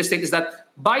you for real estate is that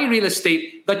buy real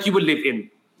estate that you will live in.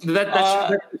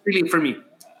 That's really for me.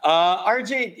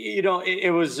 RJ,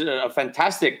 it was a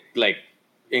fantastic,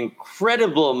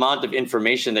 incredible amount of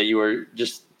information that you were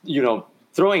just,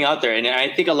 throwing out there. And I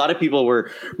think a lot of people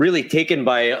were really taken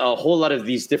by a whole lot of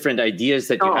these different ideas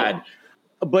that you had.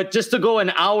 But just to go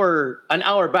an hour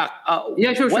back,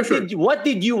 sure. What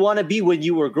did you want to be when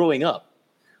you were growing up?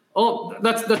 Oh,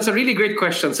 that's a really great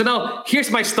question. So now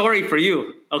here's my story for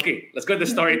you. Okay, let's go to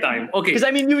story time. Okay,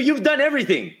 because you've done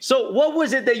everything. So what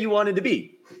was it that you wanted to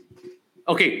be?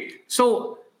 Okay,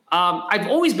 so I've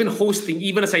always been hosting,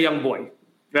 even as a young boy,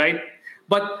 right?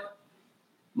 But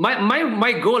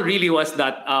my goal really was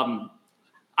that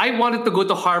I wanted to go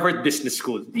to Harvard Business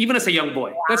School, even as a young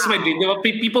boy. Wow. That's my dream.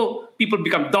 People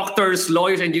become doctors,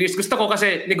 lawyers, engineers. Gusto ko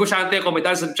kasi negosyante ako, my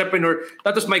dad's an entrepreneur.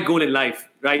 That was my goal in life,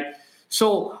 right?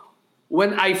 So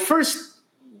when I first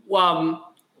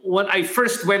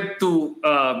went to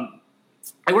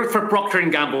I worked for Procter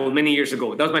 & Gamble many years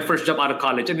ago. That was my first job out of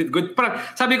college. And it's good. Parang,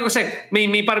 sabi ko kasi, may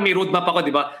roadmap ako,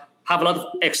 di ba? Have a lot of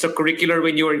extracurricular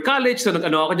when you were in college. So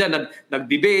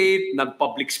nag-debate,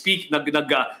 nag-public speak,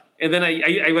 and then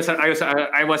I was a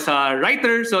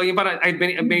writer. So I had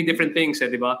many different things,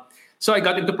 di ba? So I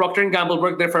got into Procter & Gamble,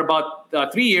 worked there for about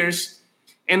 3 years.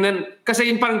 And then, kasi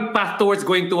yung parang path towards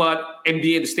going to an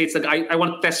MBA in the States, I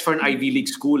want to test for an Ivy League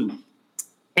school.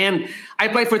 And I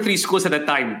applied for 3 schools at a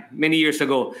time, many years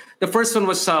ago. The first one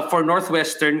was for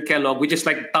Northwestern Kellogg, which is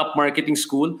like top marketing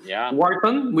school. Yeah.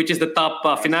 Wharton, which is the top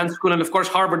finance school. And of course,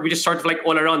 Harvard, which is sort of like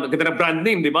all around. Ganda na brand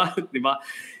name, di ba?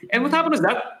 And what happened was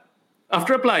that,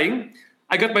 after applying,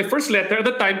 I got my first letter at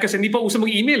the time kasi hindi pa uso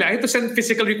mag-email. I had to send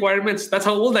physical requirements. That's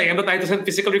how old I am, but I had to send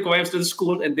physical requirements to the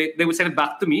school, and they would send it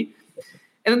back to me.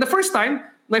 And then the first time,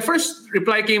 my first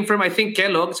reply came from, I think,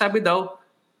 Kellogg. Sabi daw,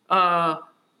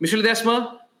 Mr.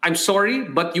 Ledesma, I'm sorry,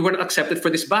 but you were not accepted for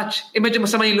this batch. Medyo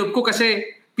masama yung loob ko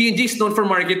kasi P&G is known for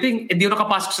marketing. Di ako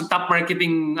nakapasok sa top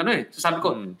marketing. So sabi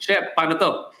ko, Chef, paano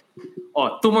to?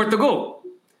 2 more to go.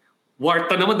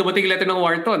 Wharton naman, dumating yung letter ng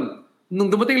Wharton. Nung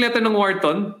dumating yung letter ng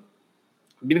Wharton,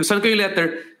 binuksan ko yung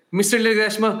letter, Mr.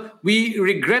 Ledesma, we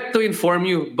regret to inform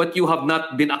you, but you have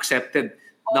not been accepted.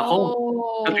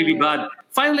 Nako, that's really bad.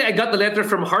 Finally, I got the letter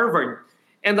from Harvard.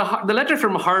 And the letter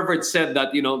from Harvard said that,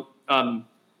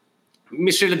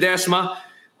 Mr. Ledesma,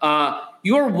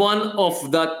 you're one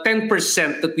of the 10%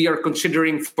 that we are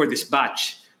considering for this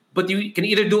batch. But you can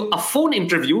either do a phone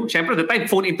interview, syempre, the time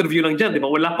phone interview lang dyan, di ba?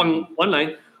 Wala pang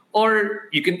online. Or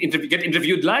you can get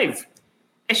interviewed live.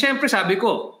 Syempre, sabi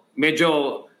ko,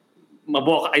 medyo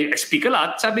mabok, I speak a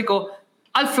lot. Sabi ko,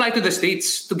 I'll fly to the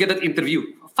States to get that interview.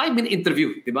 A 5-minute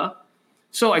interview, di ba?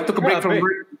 So I took a break from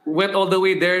work, went all the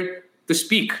way there to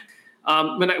speak.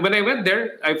 When I went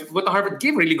there, I went to Harvard,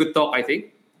 gave a really good talk, I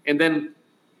think, and then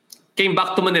came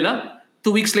back to Manila.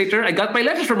 2 weeks later, I got my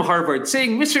letter from Harvard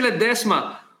saying, Mr.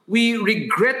 Ledesma, we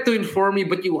regret to inform you,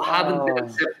 but you haven't been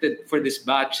accepted for this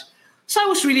batch. So I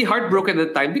was really heartbroken at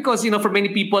the time because, for many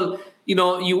people,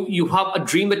 you have a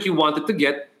dream that you wanted to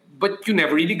get, but you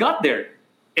never really got there,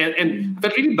 and I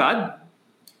felt really bad.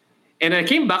 And I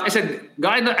came back. I said,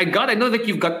 God, I know that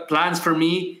you've got plans for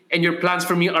me, and your plans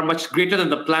for me are much greater than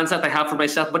the plans that I have for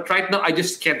myself. But right now, I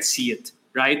just can't see it,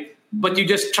 right? But you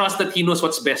just trust that He knows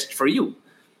what's best for you.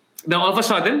 Now, all of a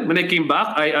sudden, when I came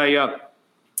back, I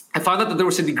found out that there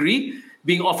was a degree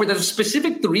being offered that was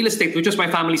specific to real estate, which was my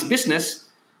family's business,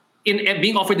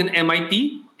 being offered in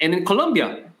MIT and in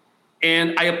Columbia.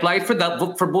 And I applied for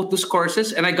both those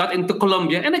courses, and I got into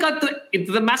Columbia, and I got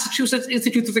into the Massachusetts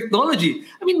Institute of Technology.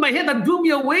 I mean, my head, that blew me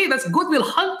away. That's Goodwill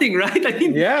Hunting, right? I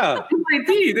mean, Yeah.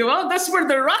 MIT, well, that's where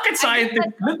the rocket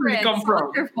scientists literally come from.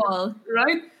 Wonderful.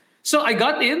 Right? So I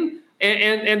got in,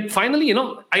 and finally,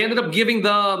 I ended up giving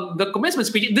the commencement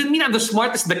speech. It didn't mean I'm the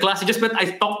smartest in the class. It just meant I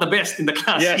talked the best in the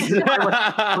class. Yes.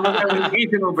 I was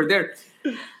Asian over there.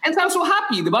 And so I was so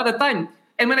happy about that time.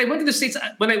 And when I went to the States,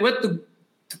 when I went to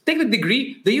take the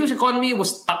degree, the U.S. economy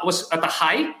was at a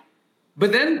high.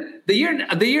 But then the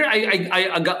year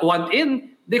I went in,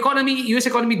 the U.S.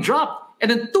 economy dropped.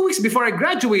 And then 2 weeks before I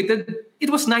graduated, it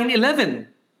was 9/11 in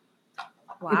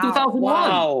 2001.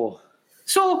 Wow.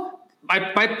 So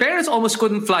my parents almost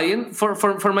couldn't fly in for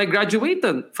my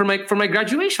graduation, for my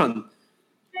graduation.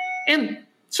 And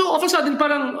so all of a sudden,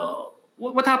 parang,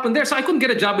 what happened there? So I couldn't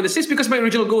get a job in the States because my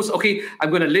original goal was, okay, I'm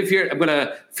going to live here. I'm going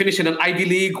to finish in an Ivy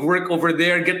League, work over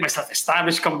there, get myself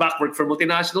established, come back, work for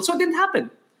multinational. So it didn't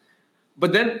happen.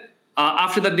 But then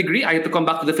after that degree, I had to come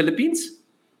back to the Philippines.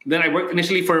 Then I worked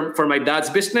initially for my dad's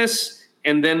business.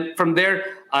 And then from there,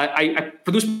 I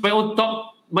produced my own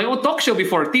talk show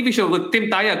before, TV show with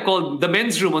Tim Taya called The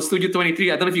Men's Room on Studio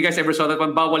 23. I don't know if you guys ever saw that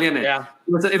one. Bawal yan eh. Yeah.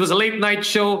 It was a late night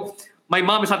show. My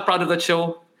mom is not proud of that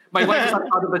show. My wife is not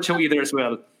proud of that show either as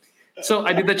well. So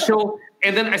I did that show,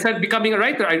 and then I started becoming a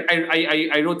writer.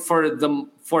 I wrote for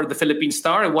the Philippine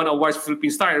Star. I won awards for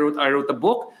Philippine Star. I wrote a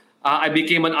book. I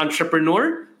became an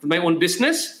entrepreneur with my own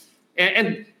business,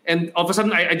 and all of a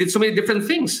sudden I did so many different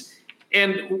things.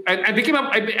 And I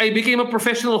became a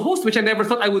professional host, which I never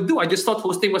thought I would do. I just thought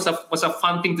hosting was a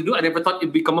fun thing to do. I never thought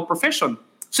it'd become a profession.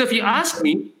 So if you ask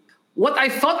me what I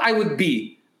thought I would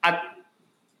be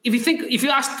if you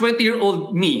ask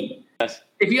 20-year-old me, Yes.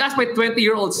 if you ask my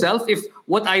 20-year-old self if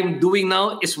what I'm doing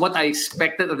now is what I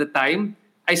expected at the time,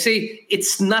 I say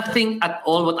it's nothing at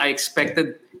all what I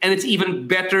expected, and it's even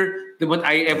better than what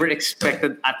I ever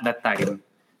expected at that time.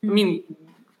 I mean,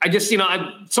 I just,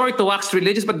 I'm sorry to wax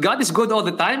religious, but God is good all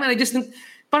the time, and I just think,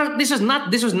 but this was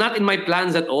not in my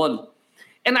plans at all.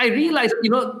 And I realized,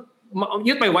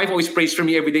 my wife always prays for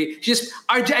me every day. She says,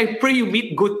 RJ, I pray you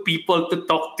meet good people to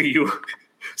talk to you.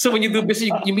 So when you do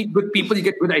business, you meet good people, you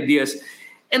get good ideas.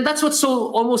 And that's what's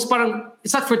so almost parang,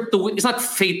 it's not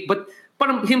fate, but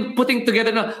parang him putting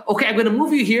together na, okay, I'm going to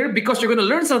move you here because you're going to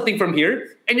learn something from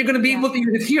here, and you're going to be able to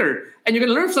use it here. And you're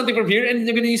going to learn something from here, and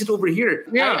you're going to use it over here.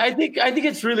 Yeah. I think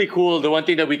it's really cool. The one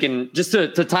thing that we can, just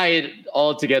to tie it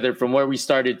all together from where we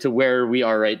started to where we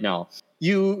are right now.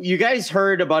 You guys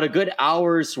heard about a good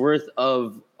hour's worth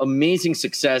of amazing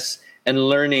success and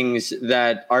learnings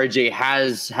that RJ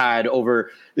has had over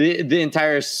the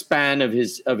entire span of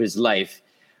his life.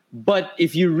 But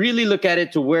if you really look at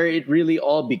it to where it really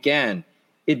all began,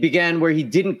 it began where he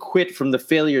didn't quit from the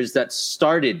failures that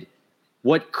started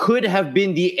what could have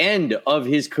been the end of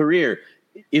his career,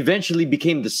 eventually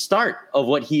became the start of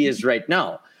what he is right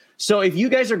now. So if you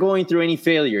guys are going through any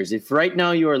failures, if right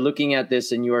now you are looking at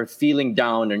this and you are feeling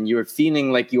down and you are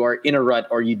feeling like you are in a rut,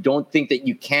 or you don't think that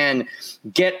you can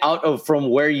get out of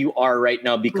from where you are right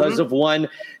now because of one,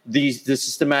 the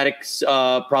systematic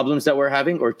problems that we're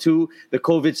having, or two, the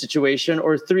COVID situation,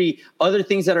 or three, other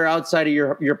things that are outside of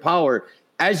your power.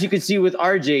 As you can see with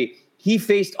RJ, he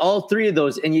faced all three of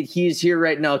those, and yet he is here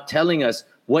right now telling us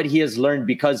what he has learned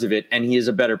because of it, and he is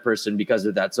a better person because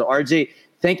of that. So RJ,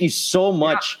 thank you so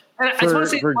much. Yeah. I just want to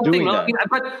say for something. doing that.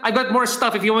 I've got more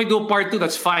stuff. If you want to do part 2,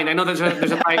 that's fine. I know there's a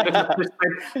time,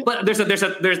 but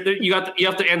you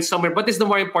have to end somewhere. But this is the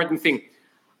more important thing.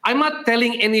 I'm not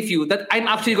telling any of you that I'm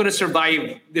actually going to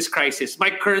survive this crisis.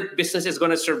 My current business is going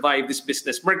to survive this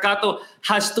business. Mercato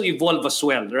has to evolve as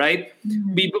well, right?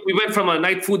 Mm-hmm. We went from a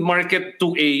night food market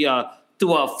to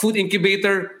a food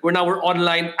incubator. We're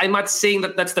online. I'm not saying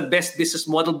that that's the best business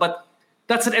model, but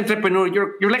that's an entrepreneur.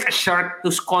 You're like a shark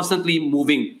who's constantly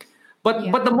moving.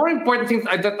 But the more important thing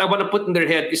that I want to put in their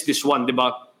head is this one,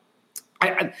 diba?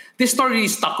 This story really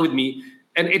stuck with me,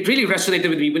 and it really resonated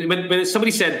with me when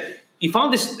somebody said, he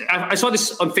found this. I saw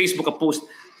this on Facebook, a post.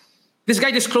 This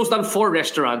guy just closed down 4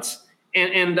 restaurants,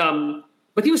 and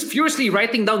But he was furiously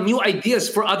writing down new ideas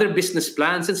for other business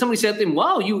plans. And somebody said to him,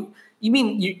 "Wow,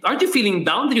 aren't you feeling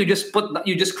down that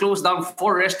you just closed down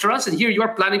 4 restaurants and here you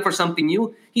are planning for something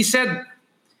new?" He said,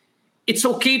 "It's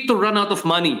okay to run out of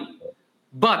money,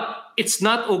 but it's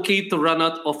not okay to run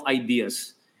out of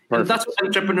ideas." And that's what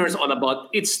entrepreneur is all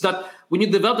about. It's that when you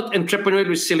develop that entrepreneurial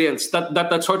resilience,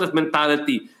 that sort of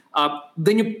mentality,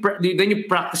 then you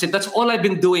practice it. That's all I've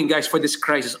been doing, guys, for this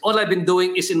crisis. All I've been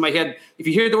doing is in my head. If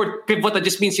you hear the word pivot, that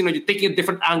just means you're taking a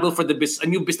different angle for the business, a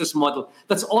new business model.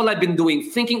 That's all I've been doing,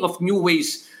 thinking of new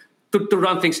ways to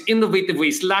run things, innovative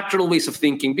ways, lateral ways of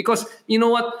thinking. Because you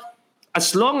know what?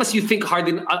 As long as you think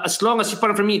hard, as long as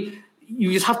for me,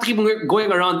 you just have to keep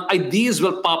going around. Ideas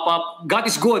will pop up. God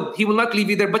is good. He will not leave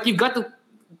you there. But you've got to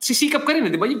sisikap ka rin,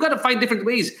 di ba? You've got to find different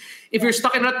ways. If you're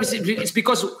stuck in that, it's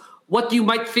because what you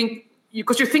might think,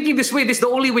 because you're thinking this way, this is the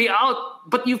only way out.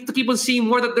 But you have to keep on seeing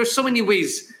more that there's so many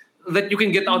ways that you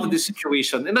can get out of this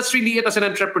situation. And that's really it as an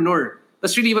entrepreneur.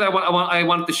 That's really what I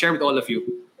wanted to share with all of you.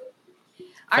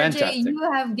 RJ,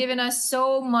 you have given us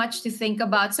so much to think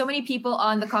about. So many people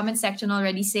on the comment section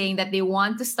already saying that they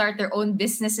want to start their own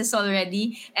businesses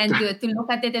already and to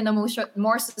look at it in a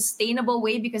more sustainable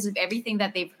way because of everything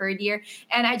that they've heard here.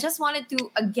 And I just wanted to,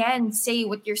 again, say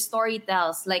what your story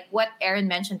tells, like what Aaron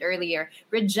mentioned earlier.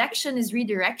 Rejection is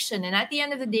redirection. And at the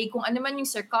end of the day, kung ano man yung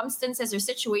circumstances or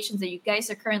situations that you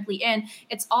guys are currently in,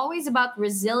 it's always about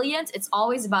resilience. It's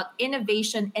always about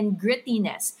innovation and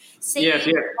grittiness. Saying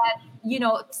that,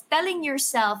 telling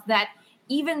yourself that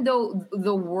even though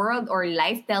the world or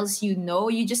life tells you no,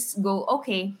 you just go,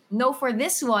 okay, no for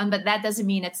this one, but that doesn't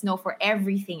mean it's no for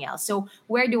everything else. So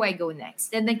where do I go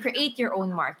next? And then create your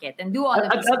own market and do all of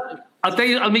this. I'll tell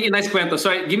you, I'll make a nice cuento.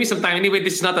 Sorry, give me some time. Anyway,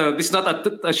 this is not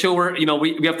a show where,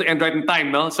 we have to end right in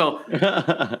time, no? So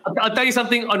I'll tell you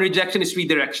something on rejection is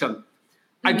redirection.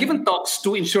 Mm-hmm. I've given talks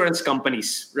to insurance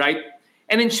companies, right?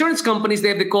 And insurance companies,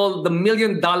 they call the $1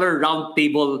 million round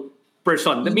table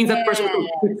person. That means that person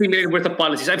with $50 million worth of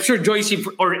policies. I'm sure Joyce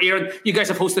or Aaron, you guys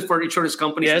have hosted for insurance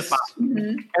companies. Yes.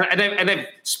 Mm-hmm. And I've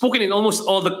spoken in almost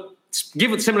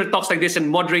given similar talks like this and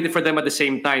moderated for them at the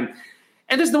same time.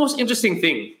 And that's the most interesting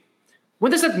thing.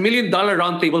 When there's that $1 million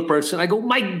roundtable person, I go,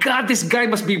 my God, this guy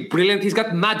must be brilliant. He's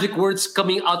got magic words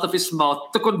coming out of his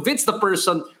mouth to convince the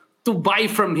person to buy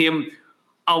from him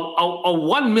a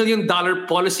 $1 million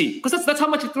policy. Because that's how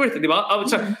much it's worth, diba?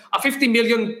 It's a $50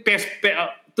 million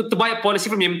to buy a policy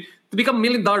from him, to become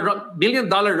 $1 million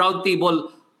round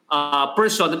table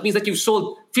person. That means that you've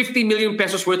sold 50 million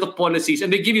pesos worth of policies,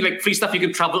 and they give you like free stuff. You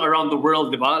can travel around the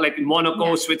world, diba? Like in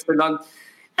Monaco, Switzerland.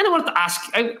 And I wanted to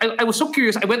ask, I was so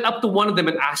curious. I went up to one of them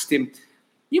and asked him,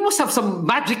 you must have some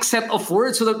magic set of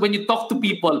words so that when you talk to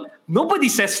people, nobody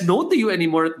says no to you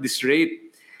anymore at this rate.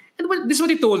 And this is what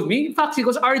he told me. In fact, he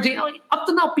goes, RJ, up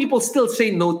to now, people still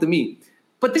say no to me.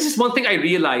 But this is one thing I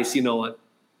realized, you know what?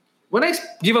 When I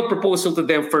give a proposal to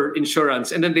them for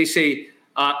insurance and then they say,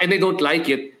 and they don't like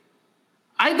it,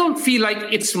 I don't feel like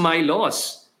it's my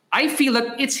loss. I feel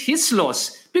that it's his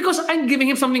loss because I'm giving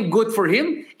him something good for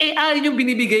him. Ayaw niya yung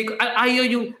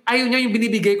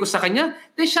binibigay ko sa kanya.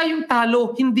 Then siya yung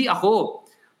talo, hindi ako.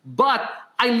 But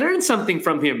I learned something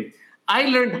from him. I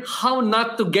learned how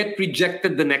not to get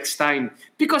rejected the next time.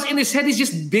 Because in his head, he's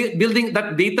just building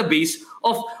that database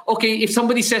of, okay, if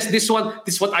somebody says this one,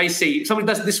 this is what I say. If somebody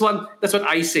does this one, that's what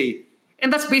I say.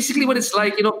 And that's basically what it's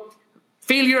like.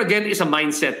 Failure, again, is a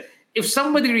mindset. If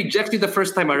somebody rejects you the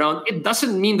first time around, it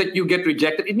doesn't mean that you get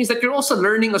rejected. It means that you're also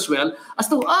learning as well as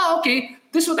to, okay,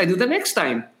 this is what I do the next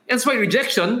time. And that's why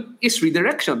rejection is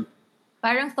redirection.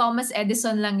 Parang Thomas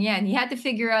Edison lang yan. He had to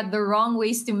figure out the wrong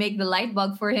ways to make the light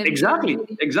bulb for him. Exactly.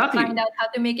 Find out how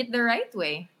to make it the right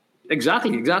way.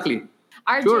 Exactly. RJ,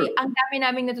 Sure. ang dami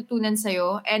naming natutunan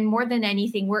sa'yo, and more than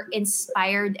anything, we're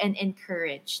inspired and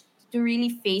encouraged to really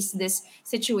face this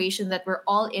situation that we're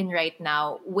all in right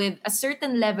now with a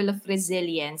certain level of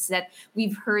resilience that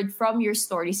we've heard from your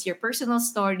stories, your personal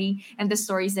story, and the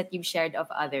stories that you've shared of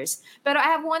others. But I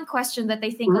have one question that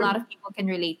I think a lot of people can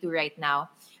relate to right now.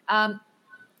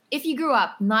 If you grew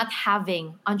up not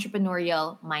having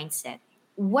entrepreneurial mindset,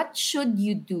 what should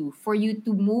you do for you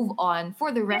to move on for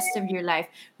the rest of your life,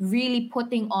 really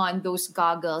putting on those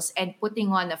goggles and putting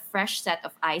on a fresh set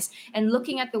of eyes and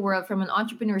looking at the world from an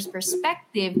entrepreneur's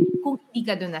perspective kung hindi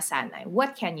ka dun nasanay?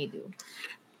 What can you do?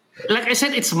 Like I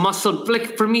said, it's muscle.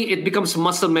 Like for me, it becomes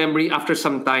muscle memory after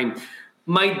some time.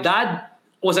 My dad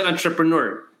was an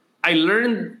entrepreneur. I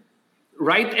learned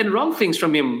right and wrong things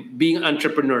from him being an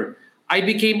entrepreneur. I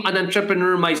became an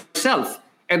entrepreneur myself,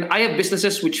 and I have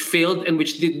businesses which failed and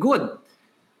which did good.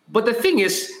 But the thing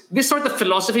is, this sort of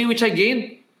philosophy which I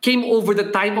gained, came over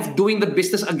the time of doing the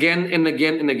business again and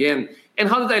again and again. And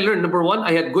how did I learn? Number one,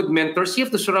 I had good mentors. You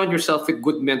have to surround yourself with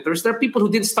good mentors. There are people who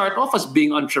didn't start off as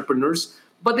being entrepreneurs,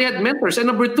 but they had mentors. And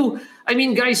number two, I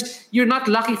mean, guys, you're not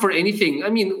lucky for anything. I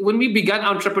mean, when we began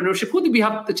entrepreneurship, who did we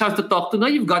have the chance to talk to? Now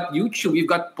you've got YouTube, you've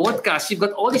got podcasts, you've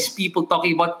got all these people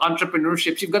talking about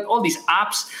entrepreneurships, you've got all these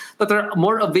apps that are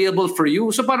more available for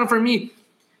you. So parang for me,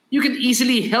 you can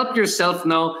easily help yourself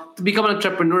now to become an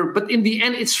entrepreneur. But in the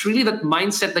end, it's really that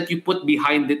mindset that you put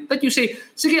behind it. That you say,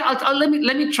 sige,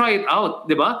 let me try it out,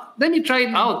 diba? Let me try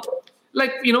it out.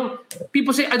 Like,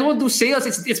 people say, I don't want to do sales.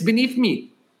 It's beneath me.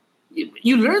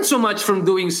 You learn so much from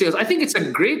doing sales. I think it's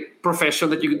a great profession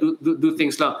that you do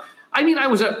things now. I mean,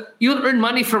 you earn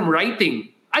money from writing.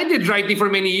 I did writing for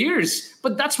many years,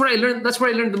 but that's where I learned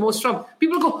the most from.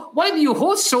 People go, why do you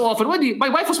host so often? My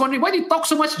wife was wondering, why do you talk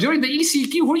so much during the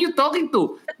ECQ? Who are you talking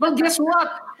to? Well, guess what?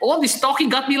 All this talking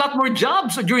got me a lot more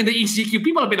jobs during the ECQ.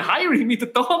 People have been hiring me to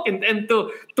talk and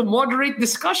to moderate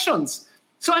discussions.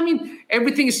 So I mean,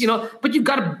 everything is, but you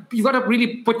gotta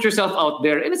really put yourself out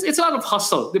there, and it's a lot of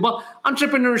hustle. Diba?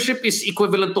 Entrepreneurship is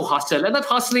equivalent to hustle, and that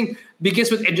hustling begins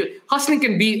with hustling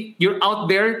can be you're out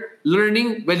there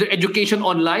learning, whether education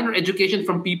online or education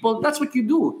from people. That's what you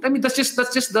do. I mean, that's just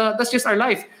our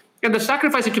life, and the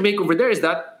sacrifice that you make over there is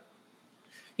that,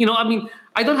 I mean,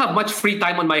 I don't have much free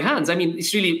time on my hands. I mean,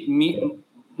 it's really me,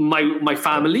 my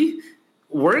family,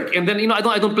 work, and then I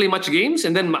don't play much games,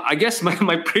 and then I guess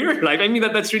my prayer life. I mean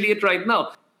that's really it right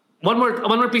now. One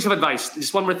more piece of advice.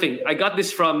 Just one more thing. I got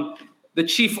this from the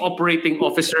chief operating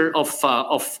officer of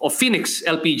Phoenix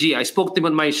LPG. I spoke to him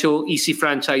on my show EC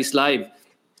Franchise Live,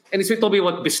 and he told me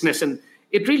about business, and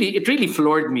it really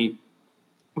floored me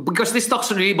because this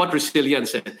talks really about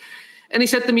resilience. And he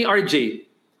said to me, RJ,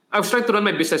 I was trying to run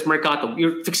my business, Mercato.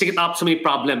 You're fixing it up, so many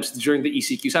problems during the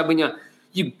ECQ. Sabi niya,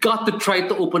 you got to try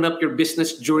to open up your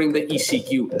business during the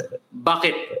ECQ.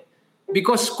 Bakit?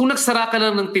 Because kung nagsara ka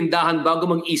lang ng tindahan bago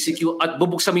mag-ECQ at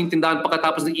bubuksan mo yung tindahan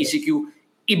pagkatapos ng ECQ,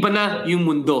 iba na yung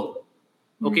mundo.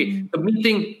 Okay? The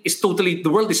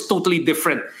world is totally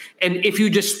different. And if you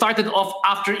just started off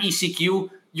after ECQ,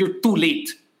 you're too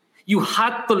late. You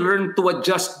had to learn to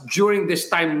adjust during this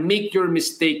time, make your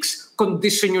mistakes,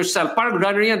 condition yourself. Parang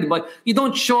runner yan, diba? You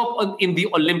don't show up in the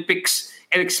Olympics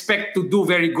and expect to do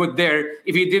very good there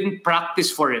if you didn't practice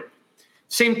for it.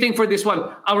 Same thing for this one.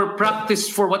 Our practice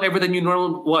for whatever the new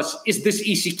normal was is this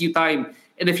ECQ time.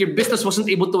 And if your business wasn't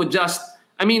able to adjust,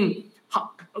 I mean,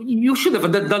 you should have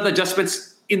done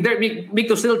adjustments in there, make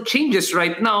those little changes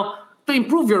right now to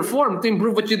improve your form, to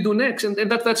improve what you do next. And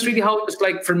that's really how it was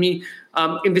like for me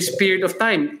in this period of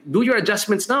time. Do your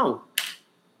adjustments now.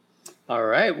 All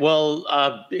right. Well,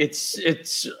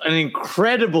 it's an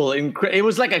incredible. It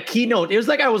was like a keynote. It was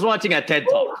like I was watching a TED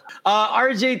Talk.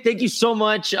 RJ, thank you so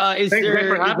much. Thanks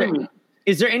for having me.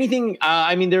 Is there anything?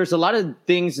 I mean, there's a lot of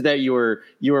things that you were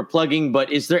plugging, but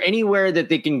is there anywhere that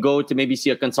they can go to maybe see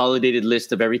a consolidated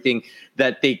list of everything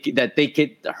that they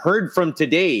heard from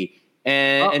today?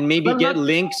 And maybe get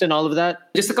links and all of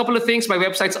that? Just a couple of things. My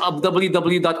website's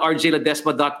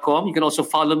www.rjladesma.com. You can also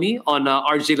follow me on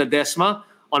RJ Ladesma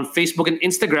on Facebook and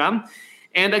Instagram.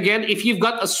 And again, if you've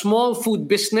got a small food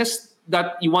business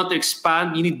that you want to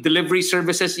expand, you need delivery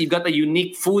services, you've got a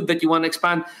unique food that you want to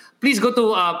expand, please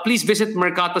visit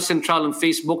Mercato Central on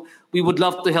Facebook. We would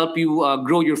love to help you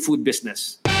grow your food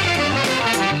business.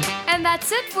 And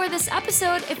that's it for this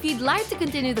episode. If you'd like to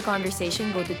continue the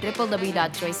conversation, go to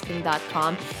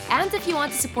www.joyspring.com. And if you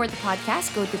want to support the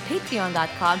podcast, go to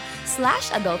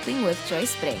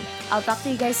patreon.com/adultingwithjoyspring. I'll talk to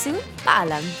you guys soon.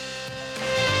 Paalam.